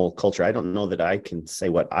organizational culture. I don't know that I can say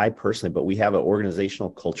what I personally, but we have an organizational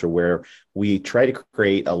culture where we try to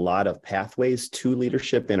create a lot of pathways to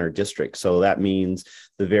leadership in our district. So that means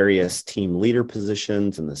the various team leader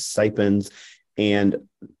positions and the stipends. And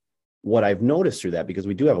what I've noticed through that, because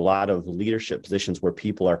we do have a lot of leadership positions where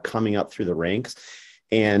people are coming up through the ranks.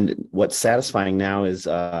 And what's satisfying now is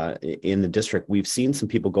in the district, we've seen some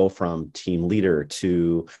people go from team leader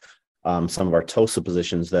to some of our TOSA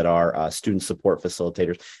positions that are student support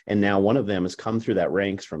facilitators. And now one of them has come through that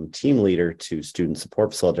ranks from team leader to student support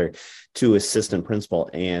facilitator to assistant principal.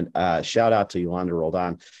 And shout out to Yolanda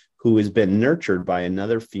Roldan, who has been nurtured by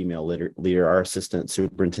another female leader, our assistant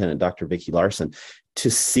superintendent, Dr. Vicki Larson, to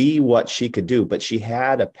see what she could do. But she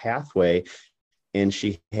had a pathway, and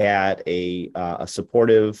she had a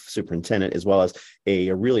supportive superintendent, as well as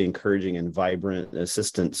a really encouraging and vibrant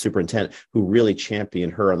assistant superintendent who really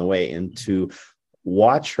championed her on the way. And to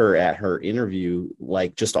watch her at her interview,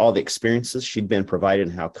 like just all the experiences she'd been provided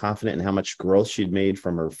and how confident and how much growth she'd made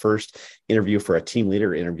from her first interview for a team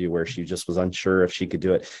leader interview where she just was unsure if she could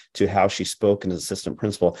do it, to how she spoke as assistant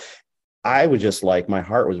principal. I would just my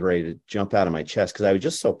heart was ready to jump out of my chest, because I was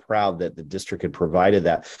just so proud that the district had provided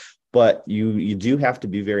that. but you do have to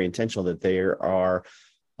be very intentional that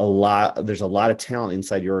there's a lot of talent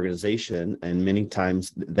inside your organization, and many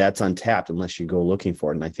times that's untapped unless you go looking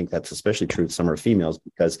for it. And I think that's especially true with some of our females,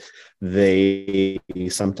 because they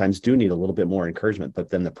sometimes do need a little bit more encouragement, but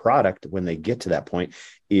then the product, when they get to that point,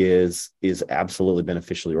 is absolutely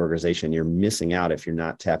beneficial to your organization. You're missing out if you're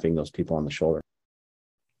not tapping those people on the shoulder.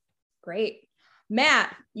 Great.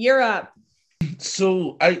 Matt, you're up.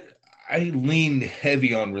 So I lean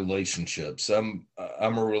heavy on relationships. I'm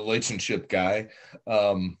a relationship guy.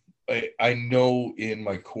 I know in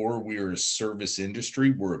my core we are a service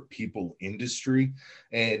industry. We're a people industry,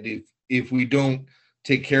 and if we don't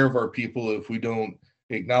take care of our people, if we don't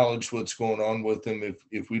acknowledge what's going on with them,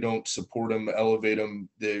 if we don't support them, elevate them,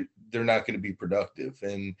 they're not going to be productive.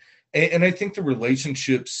 And I think the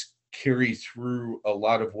relationships carry through a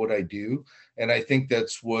lot of what I do, and I think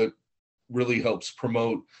that's what really helps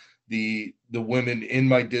promote the women in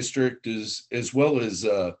my district as well as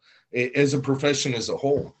a profession as a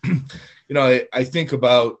whole. I think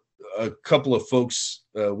about a couple of folks.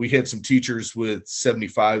 We had some teachers with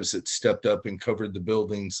 75s that stepped up and covered the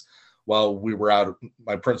buildings while we were out.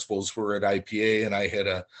 My principals were at IPA, and I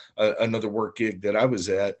had another work gig that I was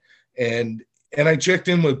at, and I checked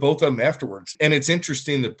in with both of them afterwards. And it's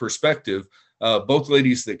interesting, the perspective. Both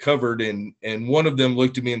ladies that covered, and one of them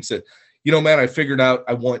looked at me and said, Matt, I figured out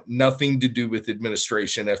I want nothing to do with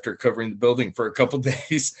administration after covering the building for a couple of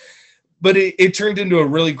days. But it turned into a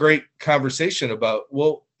really great conversation about,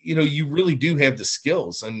 well, you really do have the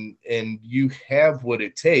skills and you have what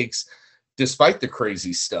it takes despite the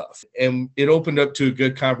crazy stuff. And it opened up to a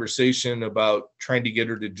good conversation about trying to get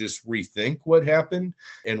her to just rethink what happened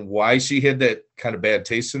and why she had that kind of bad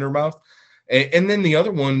taste in her mouth. And then the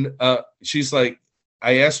other one, she's like,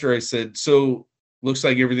 I asked her, I said, so looks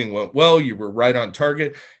like everything went well. You were right on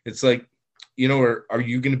target. It's like, are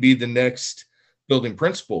you going to be the next building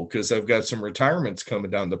principal? Because I've got some retirements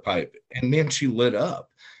coming down the pipe. And man, she lit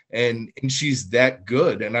up, and she's that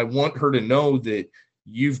good. And I want her to know that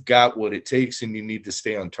you've got what it takes and you need to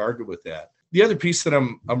stay on target with that. The other piece that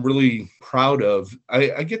I'm really proud of,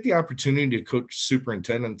 I get the opportunity to coach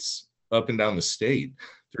superintendents up and down the state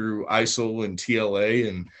through ISIL and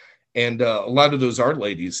TLA, and a lot of those are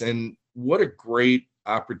ladies. And what a great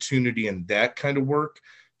opportunity in that kind of work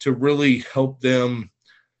to really help them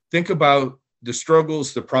think about the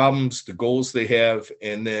struggles, the problems, the goals they have,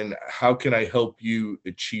 and then how can I help you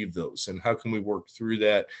achieve those? And how can we work through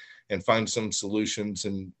that and find some solutions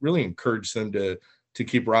and really encourage them to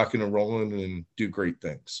keep rocking and rolling and do great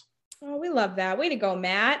things. Oh, we love that. Way to go,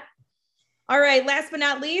 Matt. All right. Last but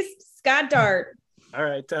not least, Scott Dart. All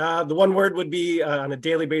right. The one word would be on a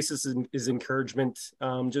daily basis is encouragement.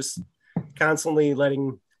 Just constantly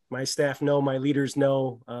letting my staff know, my leaders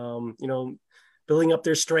know, building up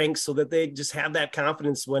their strengths so that they just have that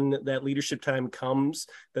confidence when that leadership time comes,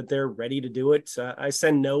 that they're ready to do it. I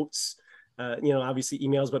send notes, obviously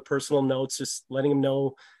emails, but personal notes, just letting them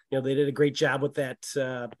know, they did a great job with that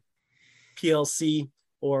PLC,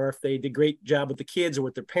 or if they did a great job with the kids or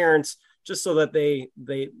with their parents, just so that they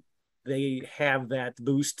have that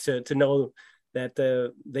boost to know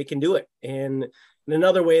that they can do it. And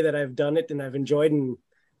another way that I've done it and I've enjoyed, and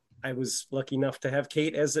I was lucky enough to have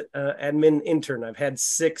Kate as an admin intern. I've had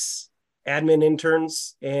 6 admin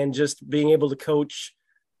interns, and just being able to coach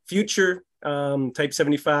future type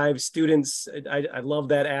 75 students. I love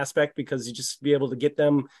that aspect, because you just be able to get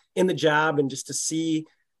them in the job and just to see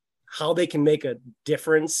how they can make a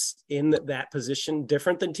difference in that position,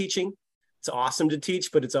 different than teaching. It's awesome to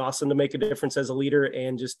teach, but it's awesome to make a difference as a leader,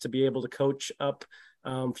 and just to be able to coach up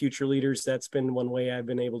future leaders. That's been one way I've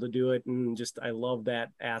been able to do it. And just, I love that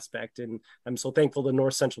aspect. And I'm so thankful to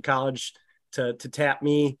North Central College to tap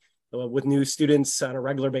me with new students on a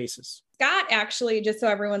regular basis. Scott, actually, just so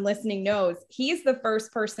everyone listening knows, he's the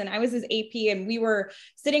first person. I was his AP, and we were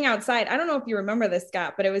sitting outside. I don't know if you remember this,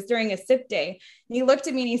 Scott, but it was during a SIP day. And he looked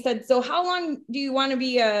at me and he said, so how long do you want to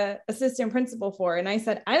be a assistant principal for? And I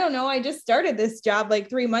said, I don't know. I just started this job like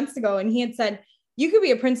 3 months ago. And he had said, you could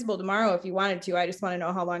be a principal tomorrow if you wanted to. I just want to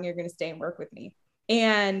know how long you're going to stay and work with me.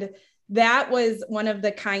 And that was one of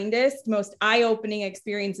the kindest, most eye-opening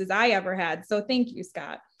experiences I ever had. So thank you,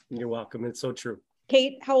 Scott. You're welcome. It's so true.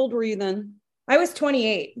 Kate, how old were you then? I was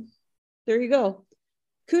 28. There you go.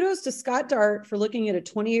 Kudos to Scott Dart for looking at a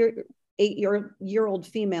 28-year-old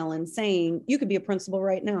female and saying, you could be a principal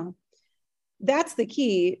right now. That's the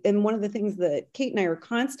key. And one of the things that Kate and I are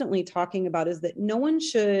constantly talking about is that no one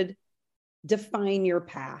should define your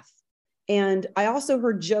path. And I also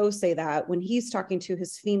heard Joe say that when he's talking to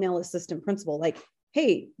his female assistant principal, like,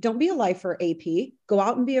 hey, don't be a lifer AP, go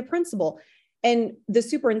out and be a principal. And the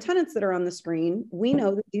superintendents that are on the screen, we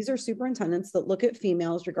know that these are superintendents that look at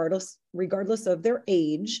females regardless of their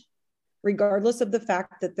age, regardless of the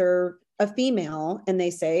fact that they're a female, and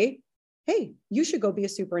they say, hey, you should go be a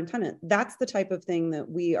superintendent. That's the type of thing that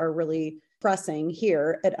we are really pressing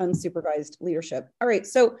here at Unsupervised Leadership. All right,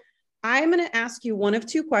 so I'm going to ask you one of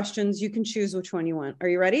two questions. You can choose which one you want. Are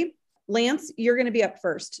you ready? Lance, you're going to be up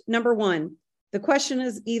first. Number one, the question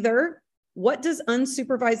is either, what does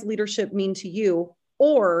unsupervised leadership mean to you?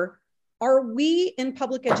 Or are we in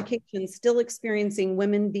public education still experiencing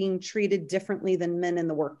women being treated differently than men in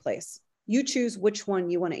the workplace? You choose which one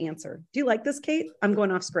you want to answer. Do you like this, Kate? I'm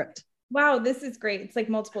going off script. Wow, this is great. It's like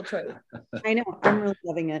multiple choice. I know. I'm really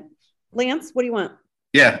loving it. Lance, what do you want?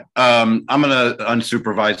 Yeah, I'm gonna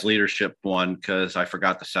unsupervised leadership one because I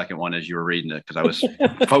forgot the second one as you were reading it because I was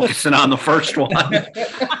focusing on the first one. Okay.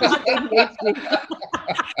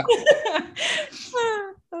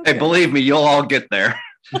 Hey, believe me, you'll all get there.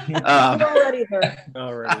 Already there.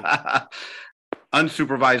 Already.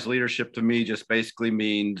 Unsupervised leadership to me just basically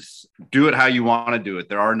means do it how you want to do it.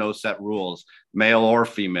 There are no set rules, male or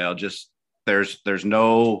female. Just there's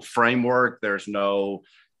no framework. There's no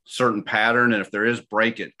certain pattern. And if there is,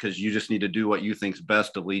 break it, because you just need to do what you think's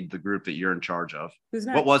best to lead the group that you're in charge of. Who's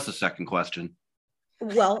next? What was the second question?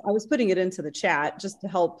 Well, I was putting it into the chat just to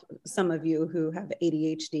help some of you who have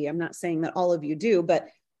ADHD. I'm not saying that all of you do, but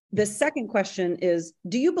the second question is,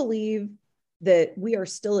 do you believe that we are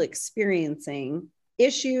still experiencing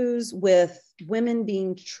issues with women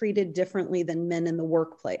being treated differently than men in the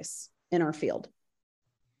workplace in our field?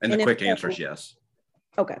 And the quick answer is yes.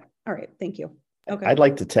 Okay. All right. Thank you. Okay. I'd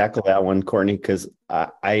like to tackle that one, Courtney, because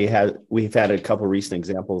we've had a couple recent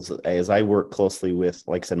examples as I work closely with,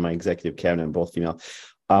 like I said, my executive cabinet, both female.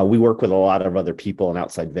 We work with a lot of other people and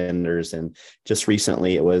outside vendors. And just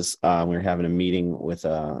recently it was, we were having a meeting with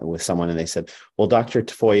someone and they said, well, Dr.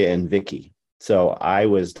 Tafoya and Vicky. So I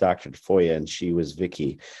was Dr. Tafoya and she was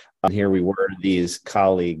Vicky. And here we were, these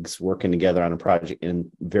colleagues working together on a project.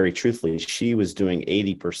 And very truthfully, she was doing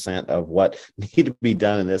 80% of what needed to be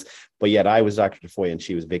done in this. But yet I was Dr. Tafoya and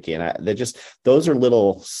she was Vicky. And those are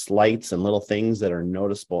little slights and little things that are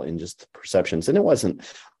noticeable in just perceptions. And it wasn't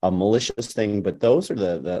a malicious thing, but those are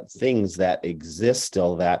the things that exist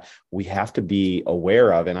still that we have to be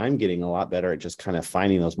aware of. And I'm getting a lot better at just kind of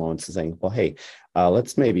finding those moments and saying, well, hey,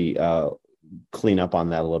 let's maybe clean up on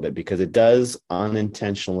that a little bit, because it does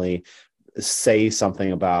unintentionally say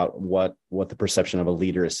something about what the perception of a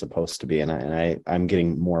leader is supposed to be. And I'm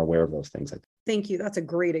getting more aware of those things. Thank you. That's a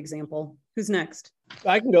great example. Who's next?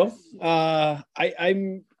 I can go.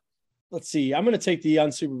 Let's see. I'm going to take the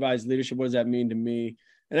unsupervised leadership. What does that mean to me?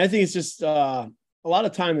 And I think it's just a lot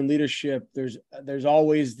of time in leadership. There's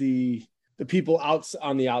always the people out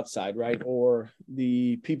on the outside, right? Or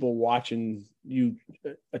the people watching you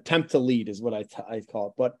attempt to lead is what I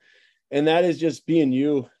call it. And that is just being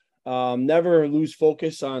you. Never lose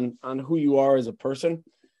focus on who you are as a person.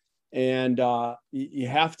 And you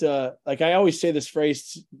have to, like, I always say this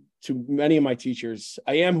phrase to many of my teachers,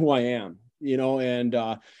 I am who I am,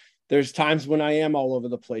 and there's times when I am all over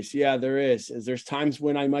the place. Yeah, there is. There's times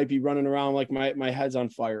when I might be running around like my head's on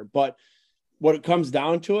fire. But what it comes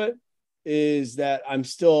down to it is that I'm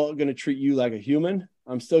still going to treat you like a human.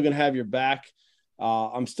 I'm still going to have your back.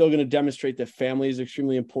 I'm still going to demonstrate that family is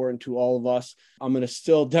extremely important to all of us. I'm going to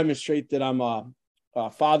still demonstrate that I'm a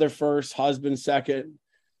father first, husband second,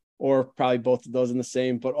 or probably both of those in the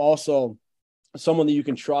same, but also someone that you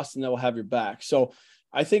can trust and that will have your back. So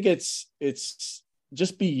I think it's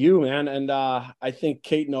just be you, man. And I think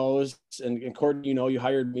Kate knows, and Courtney, you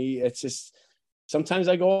hired me. It's just, sometimes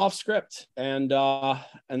I go off script, and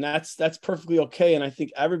that's perfectly okay. And I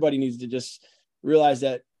think everybody needs to just realize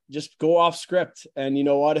that, just go off script. And you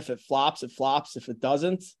know what, if it flops, it flops. If it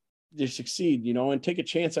doesn't, you succeed, and take a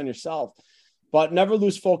chance on yourself, but never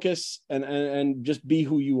lose focus and just be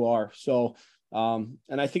who you are. So, and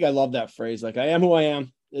I think I love that phrase. Like, I am who I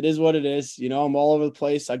am. It is what it is. I'm all over the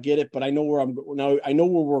place. I get it, but I know where I know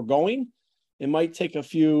where we're going. It might take a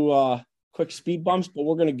few quick speed bumps, but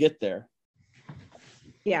we're going to get there.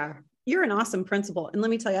 Yeah. You're an awesome principal. And let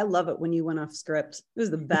me tell you, I love it when you went off script. It was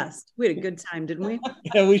the best. We had a good time, didn't we?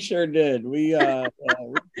 Yeah, we sure did. Kate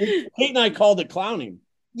and I called it clowning.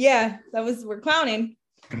 Yeah, we're clowning.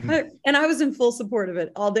 And I was in full support of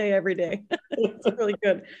it all day, every day. It's really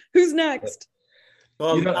good. Who's next?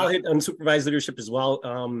 Well, I'll hit unsupervised leadership as well.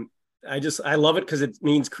 I love it because it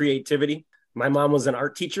means creativity. My mom was an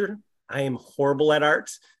art teacher. I am horrible at art,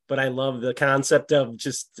 but I love the concept of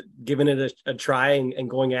just giving it a try and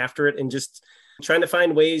going after it, and just trying to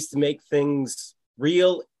find ways to make things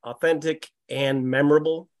real, authentic, and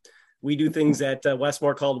memorable. We do things at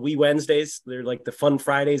Westmore called We Wednesdays. They're like the fun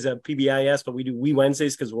Fridays of PBIS, but we do We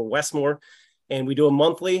Wednesdays because we're Westmore, and we do them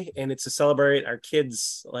monthly. And it's to celebrate our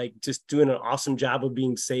kids, like just doing an awesome job of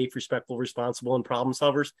being safe, respectful, responsible, and problem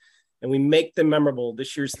solvers. And we make them memorable.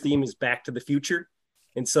 This year's theme is Back to the Future.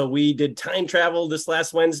 And so we did time travel this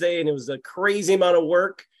last Wednesday, and it was a crazy amount of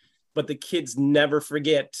work, but the kids never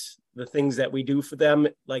forget the things that we do for them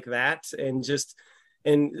like that. And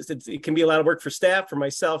it can be a lot of work for staff, for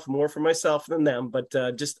myself, more for myself than them, but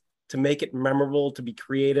just to make it memorable, to be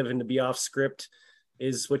creative and to be off script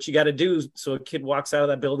is what you got to do. So a kid walks out of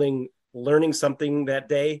that building learning something that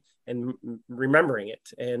day and remembering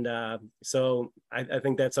it. And so I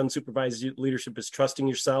think that's unsupervised leadership, is trusting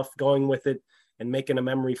yourself, going with it, and making a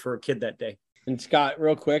memory for a kid that day. And Scott,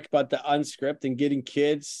 real quick about the unscript and getting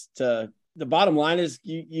kids to, the bottom line is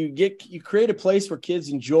you create a place where kids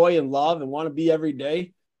enjoy and love and want to be every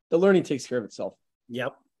day. The learning takes care of itself.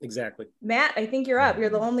 Yep, exactly. Matt, I think you're up. You're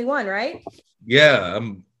the only one, right? Yeah,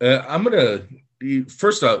 I'm gonna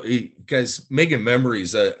first off, guys, making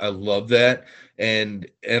memories. I love that, and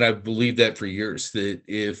I believe that for years, that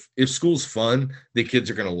if school's fun, the kids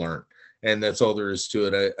are gonna learn. And that's all there is to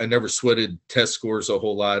it. I never sweated test scores a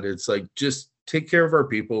whole lot. It's like, just take care of our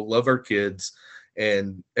people, love our kids,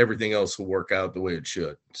 and everything else will work out the way it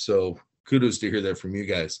should. So kudos to hear that from you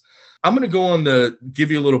guys. I'm going to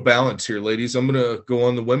give you a little balance here, ladies. I'm going to go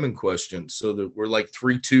on the women question so that we're like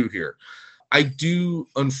 3-2 here. I do,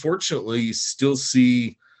 unfortunately, still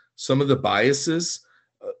see some of the biases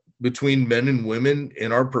between men and women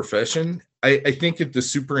in our profession. I think at the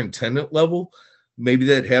superintendent level, maybe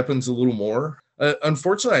that happens a little more.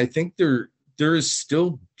 Unfortunately, I think there is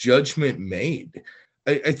still judgment made.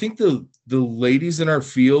 I think the ladies in our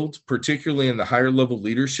field, particularly in the higher level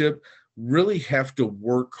leadership, really have to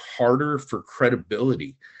work harder for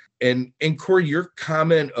credibility. And Corey, your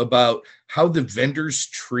comment about how the vendors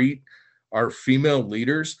treat our female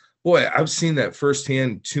leaders, boy, I've seen that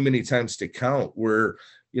firsthand too many times to count, where,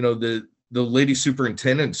 the lady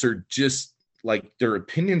superintendents are just like, their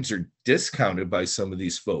opinions are discounted by some of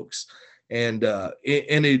these folks. And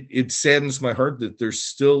it saddens my heart that there's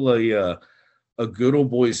still a good old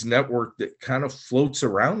boys network that kind of floats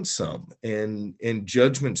around some, and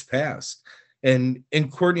judgments passed. And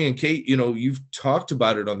Courtney and Kate, you've talked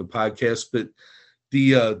about it on the podcast, but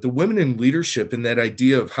the women in leadership and that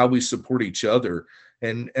idea of how we support each other.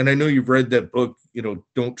 And I know you've read that book,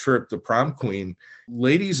 Don't Trip the Prom Queen.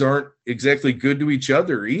 Ladies aren't exactly good to each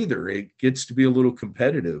other either. It gets to be a little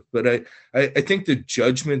competitive. But I think the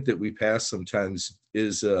judgment that we pass sometimes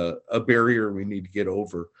is a barrier we need to get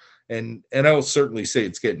over. And I will certainly say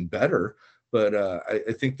it's getting better, but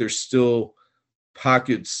I think there's still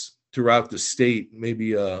pockets throughout the state,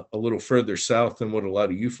 maybe a little further south than what a lot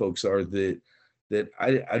of you folks are, that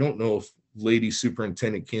I don't know if lady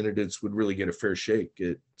superintendent candidates would really get a fair shake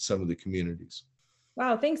at some of the communities.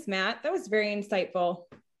 Wow. Thanks, Matt. That was very insightful.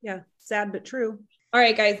 Yeah. Sad, but true. All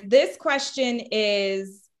right, guys. This question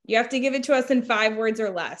is, you have to give it to us in 5 words or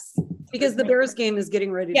less. Because the Bears game is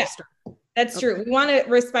getting ready to start. That's true. We want to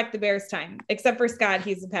respect the Bears time, except for Scott.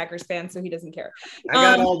 He's a Packers fan, so he doesn't care. I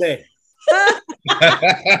got all day.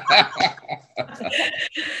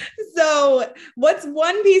 So what's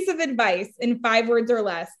one piece of advice in 5 words or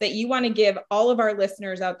less that you want to give all of our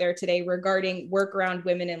listeners out there today regarding work around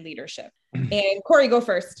women in leadership? And Corey, go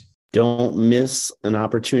first. Don't miss an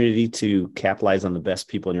opportunity to capitalize on the best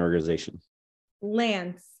people in your organization.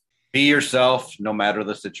 Lance. Be yourself, no matter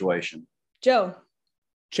the situation. Joe.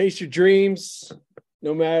 Chase your dreams.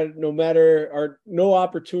 No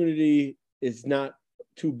opportunity is not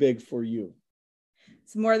too big for you.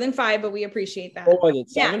 It's more than 5, but we appreciate that. Oh, was it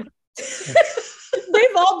 7? Yeah.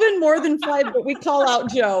 They've all been more than 5, but we call out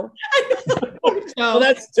Joe. Well,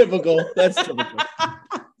 that's typical.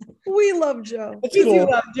 We love Joe. We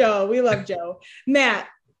love Joe. We love Joe. Matt.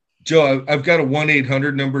 Joe, I've got a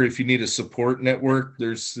 1-800 number if you need a support network.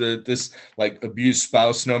 There's this like abused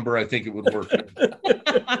spouse number. I think it would work.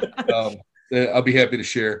 I'll be happy to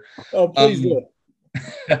share. Oh, please do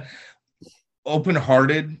it.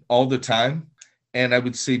 Open-hearted all the time. And I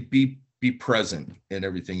would say be present in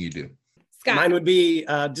everything you do. Scott. Mine would be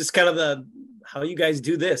just kind of how you guys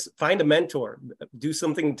do this. Find a mentor. Do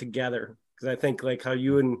something together. Because I think like how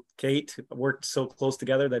you and Kate worked so close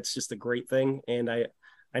together, that's just a great thing. And I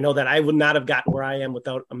know that I would not have gotten where I am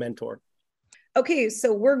without a mentor. Okay,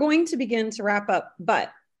 so we're going to begin to wrap up, but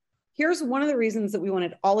here's one of the reasons that we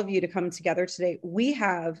wanted all of you to come together today. We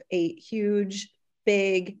have a huge,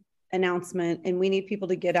 big announcement, and we need people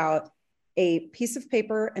to get out a piece of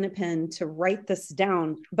paper and a pen to write this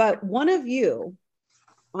down. But one of you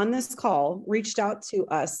on this call reached out to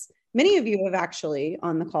us many of you have actually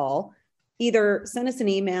on the call either sent us an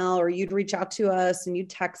email or you'd reach out to us and you'd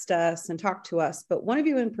text us and talk to us. But one of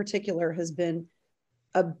you in particular has been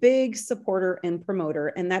a big supporter and promoter,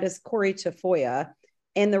 and that is Corey Tafoya.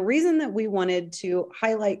 And the reason that we wanted to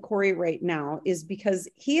highlight Corey right now is because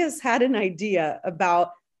he has had an idea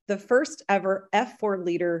about the first ever F4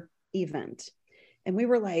 leader event. And we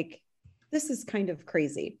were like, this is kind of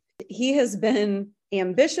crazy. He has been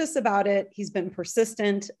ambitious about it. He's been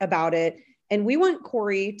persistent about it. And we want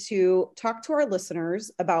Corey to talk to our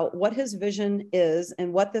listeners about what his vision is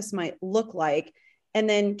and what this might look like. And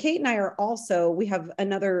then Kate and I we have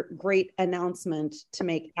another great announcement to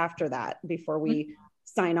make after that before we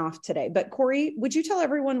sign off today. But Corey, would you tell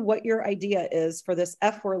everyone what your idea is for this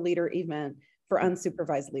F4 leader event for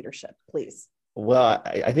unsupervised leadership, please? Well,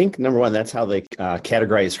 I think number one, that's how they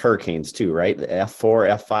categorize hurricanes too, right? The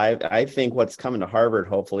F4, F5. I think what's coming to Harvard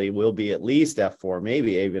hopefully will be at least F4,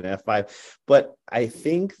 maybe even F5. But I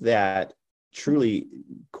think that truly,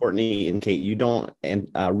 Courtney and Kate, you don't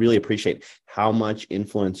really appreciate how much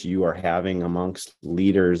influence you are having amongst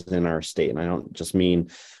leaders in our state. And I don't just mean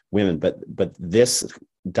women, but this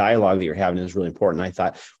dialogue that you're having is really important. I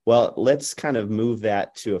thought, well, let's kind of move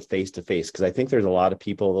that to a face-to-face, because I think there's a lot of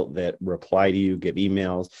people that reply to you, give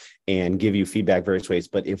emails, and give you feedback various ways.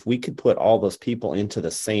 But if we could put all those people into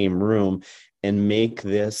the same room and make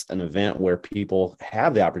this an event where people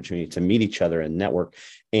have the opportunity to meet each other and network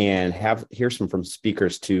and hear some from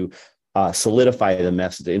speakers to solidify the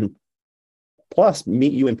message, and plus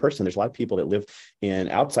meet you in person. There's a lot of people that live in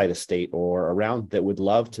outside of state or around that would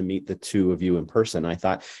love to meet the two of you in person. I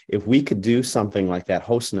thought if we could do something like that,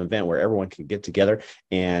 host an event where everyone could get together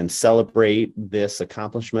and celebrate this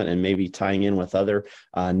accomplishment and maybe tying in with other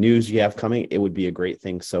news you have coming, it would be a great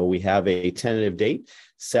thing. So we have a tentative date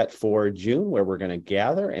set for June where we're going to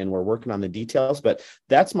gather and we're working on the details, but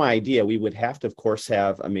that's my idea. We would have to, of course,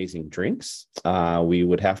 have amazing drinks. We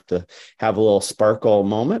would have to have a little sparkle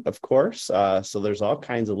moment, of course. So there's all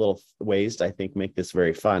kinds of little ways to, I think, make this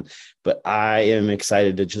very fun, but I am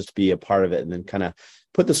excited to just be a part of it and then kind of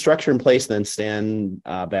put the structure in place and then stand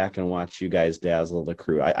back and watch you guys dazzle the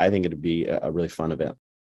crew. I think it'd be a really fun event.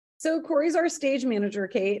 So Corey's our stage manager,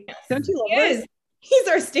 Kate. Don't you love this? He's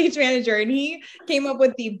our stage manager and he came up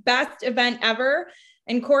with the best event ever.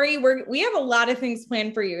 And Corey, we have a lot of things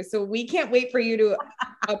planned for you. So we can't wait for you to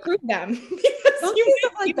approve them. Don't do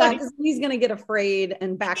stuff like that because he's going to get afraid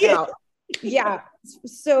and back out. Yeah.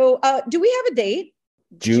 So do we have a date?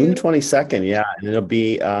 June 22nd. Yeah. And it'll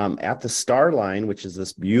be at the Starline, which is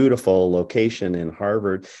this beautiful location in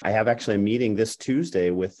Harvard. I have actually a meeting this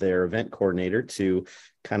Tuesday with their event coordinator to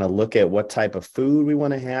kind of look at what type of food we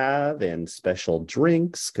want to have and special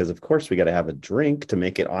drinks, because of course we got to have a drink to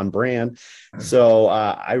make it on brand. So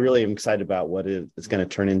I really am excited about what it's going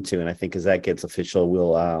to turn into. And I think as that gets official,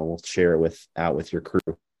 we'll share it out with your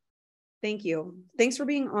crew. Thank you. Thanks for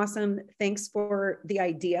being awesome. Thanks for the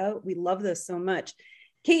idea. We love this so much.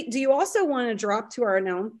 Kate, do you also want to drop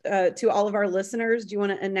to all of our listeners? Do you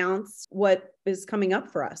want to announce what is coming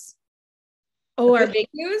up for us? Oh, our big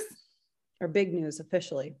news? Our big news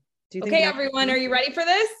officially. Okay, everyone, are you ready for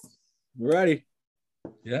this? We're ready.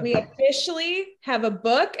 Yeah. We officially have a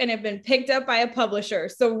book and have been picked up by a publisher.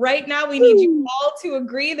 So right now we need you all to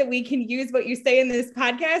agree that we can use what you say in this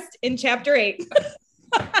podcast in chapter 8.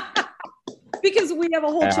 Because we have a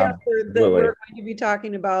whole chapter that we're going to be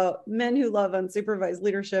talking about men who love unsupervised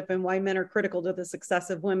leadership and why men are critical to the success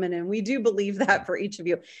of women. And we do believe that for each of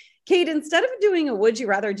you. Kate, instead of doing a would you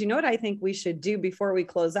rather, do you know what I think we should do before we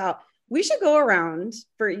close out? We should go around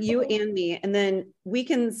for you and me, and then we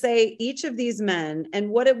can say each of these men and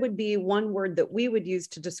what it would be one word that we would use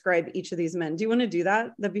to describe each of these men. Do you want to do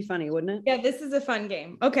that? That'd be funny, wouldn't it? Yeah, this is a fun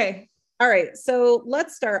game. Okay. All right. So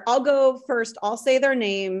let's start. I'll go first. I'll say their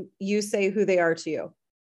name. You say who they are to you.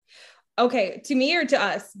 Okay. To me or to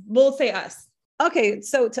us? We'll say us. Okay.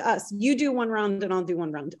 So to us, you do one round and I'll do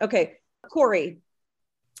one round. Okay. Corey.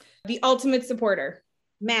 The ultimate supporter.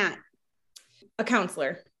 Matt. A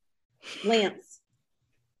counselor. Lance.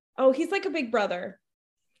 Oh, he's like a big brother.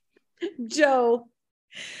 Joe.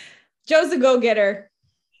 Joe's a go-getter.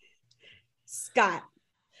 Scott.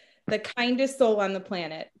 The kindest soul on the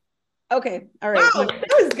planet. Okay. All right. Wow,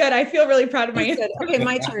 that was good. I feel really proud of myself. Okay,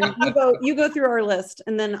 my turn. You go through our list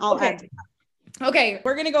and then I'll add. Okay,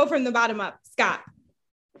 we're gonna go from the bottom up. Scott.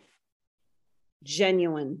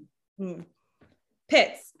 Genuine. Joe.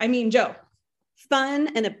 Fun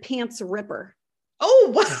and a pants ripper.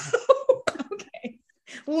 Oh, wow. Okay.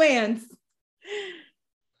 Lance.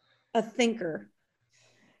 A thinker.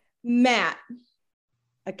 Matt.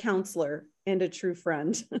 A counselor. and a true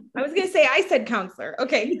friend. I was going to say, I said counselor.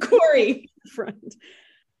 Okay, Corey. Friend.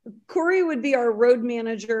 Corey would be our road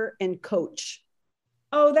manager and coach.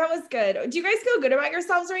 Oh, that was good. Do you guys feel good about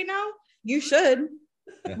yourselves right now? You should.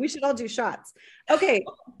 We should all do shots. Okay.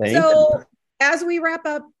 Thank So as we wrap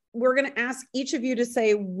up, we're going to ask each of you to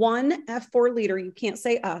say one F4 leader. You can't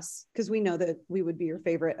say us because we know that we would be your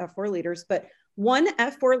favorite F4 leaders, but one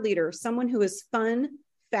F4 leader, someone who is fun,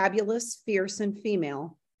 fabulous, fierce, and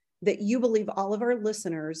female that you believe all of our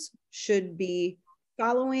listeners should be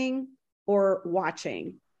following or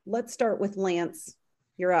watching. Let's start with Lance.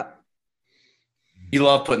 You're up. You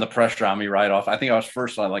love putting the pressure on me right off. I think I was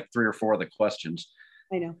first on like 3 or 4 of the questions.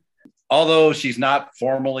 I know. Although she's not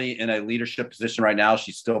formally in a leadership position right now,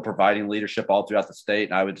 she's still providing leadership all throughout the state.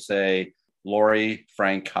 And I would say Lori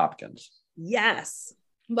Frank Hopkins. Yes.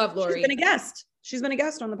 Love Lori. She's been a guest. She's been a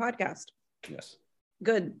guest on the podcast. Yes.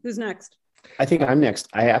 Good. Who's next? I think I'm next.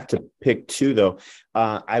 I have to pick 2, though.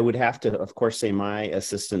 I would have to, of course, say my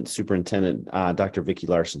assistant superintendent, Dr. Vicki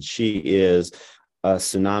Larson. She is a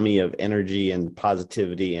tsunami of energy and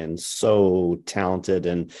positivity and so talented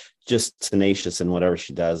and just tenacious in whatever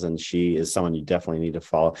she does. And she is someone you definitely need to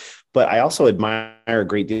follow. But I also admire a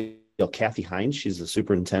great deal Kathy Hines. She's the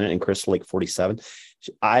superintendent in Crystal Lake 47.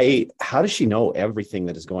 How does she know everything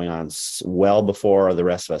that is going on well before the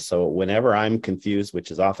rest of us? So whenever I'm confused,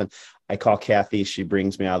 which is often, I call Kathy. She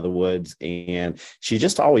brings me out of the woods, and she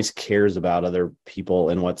just always cares about other people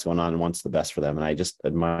and what's going on and wants the best for them. And I just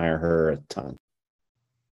admire her a ton.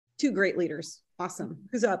 2 great leaders. Awesome.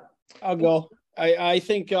 Who's up? I'll go. I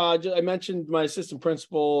think I mentioned my assistant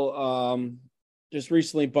principal just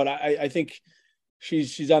recently, but I think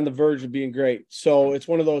she's on the verge of being great. So it's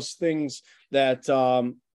one of those things that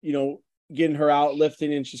getting her out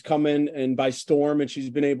lifting, and she's come in and by storm, and she's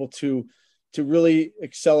been able to really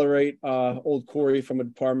accelerate old Corey from a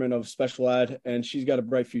department of special ed, and she's got a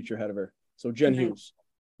bright future ahead of her. So Jen Hughes.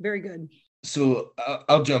 Very good. So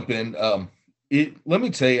I'll jump in. Let me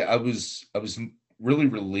tell you, I was really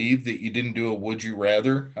relieved that you didn't do a would you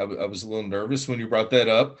rather. I was a little nervous when you brought that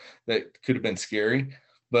up. That could have been scary,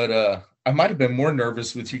 but I might have been more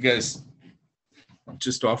nervous with you guys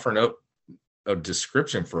just offering up a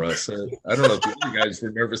description for us. I don't know if you guys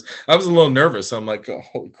were nervous. I was a little nervous. I'm like, oh,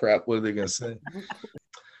 holy crap, what are they going to say?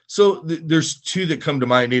 So there's 2 that come to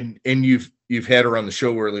mind, and you've had her on the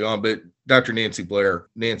show early on, but Dr. Nancy Blair.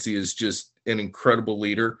 Nancy is just an incredible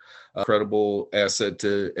leader, incredible asset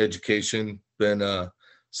to education. Been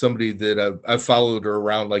somebody that I've followed her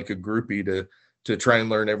around like a groupie to try and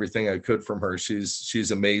learn everything I could from her.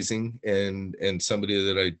 She's amazing and somebody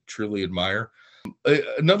that I truly admire.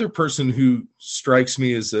 Another person who strikes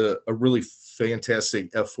me as a really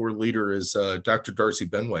fantastic F4 leader is Dr. Darcy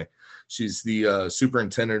Benway. She's the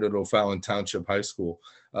superintendent at O'Fallon Township High School.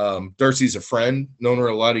 Darcy's a friend, known her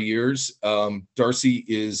a lot of years. Darcy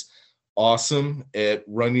is awesome at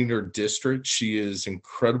running her district. She is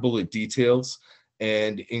incredible at details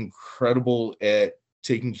and incredible at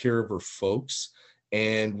taking care of her folks,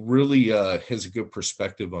 and really has a good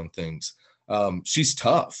perspective on things. She's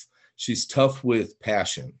tough. She's tough with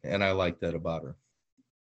passion, and I like that about her.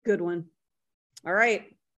 Good one. All right.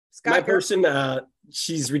 Scott. My person,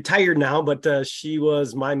 she's retired now, but she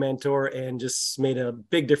was my mentor and just made a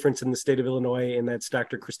big difference in the state of Illinois, and that's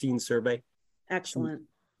Dr. Christine Survey. Excellent.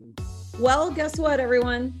 Well, guess what,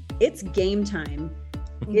 everyone? It's game time.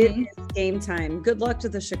 It is game time. Good luck to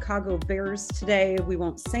the Chicago Bears today. We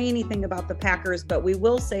won't say anything about the Packers, but we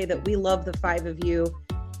will say that we love the 5 of you.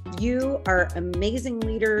 You are amazing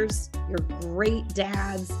leaders. You're great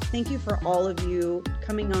dads. Thank you for all of you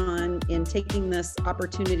coming on and taking this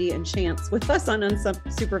opportunity and chance with us on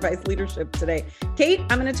Unsupervised Leadership today. Kate,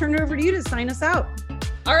 I'm going to turn it over to you to sign us out.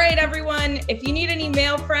 All right, everyone. If you need any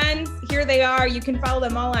male friends, here they are. You can follow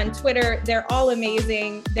them all on Twitter. They're all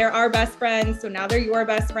amazing. They're our best friends. So now they're your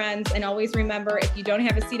best friends. And always remember, if you don't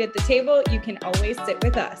have a seat at the table, you can always sit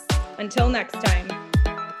with us. Until next time.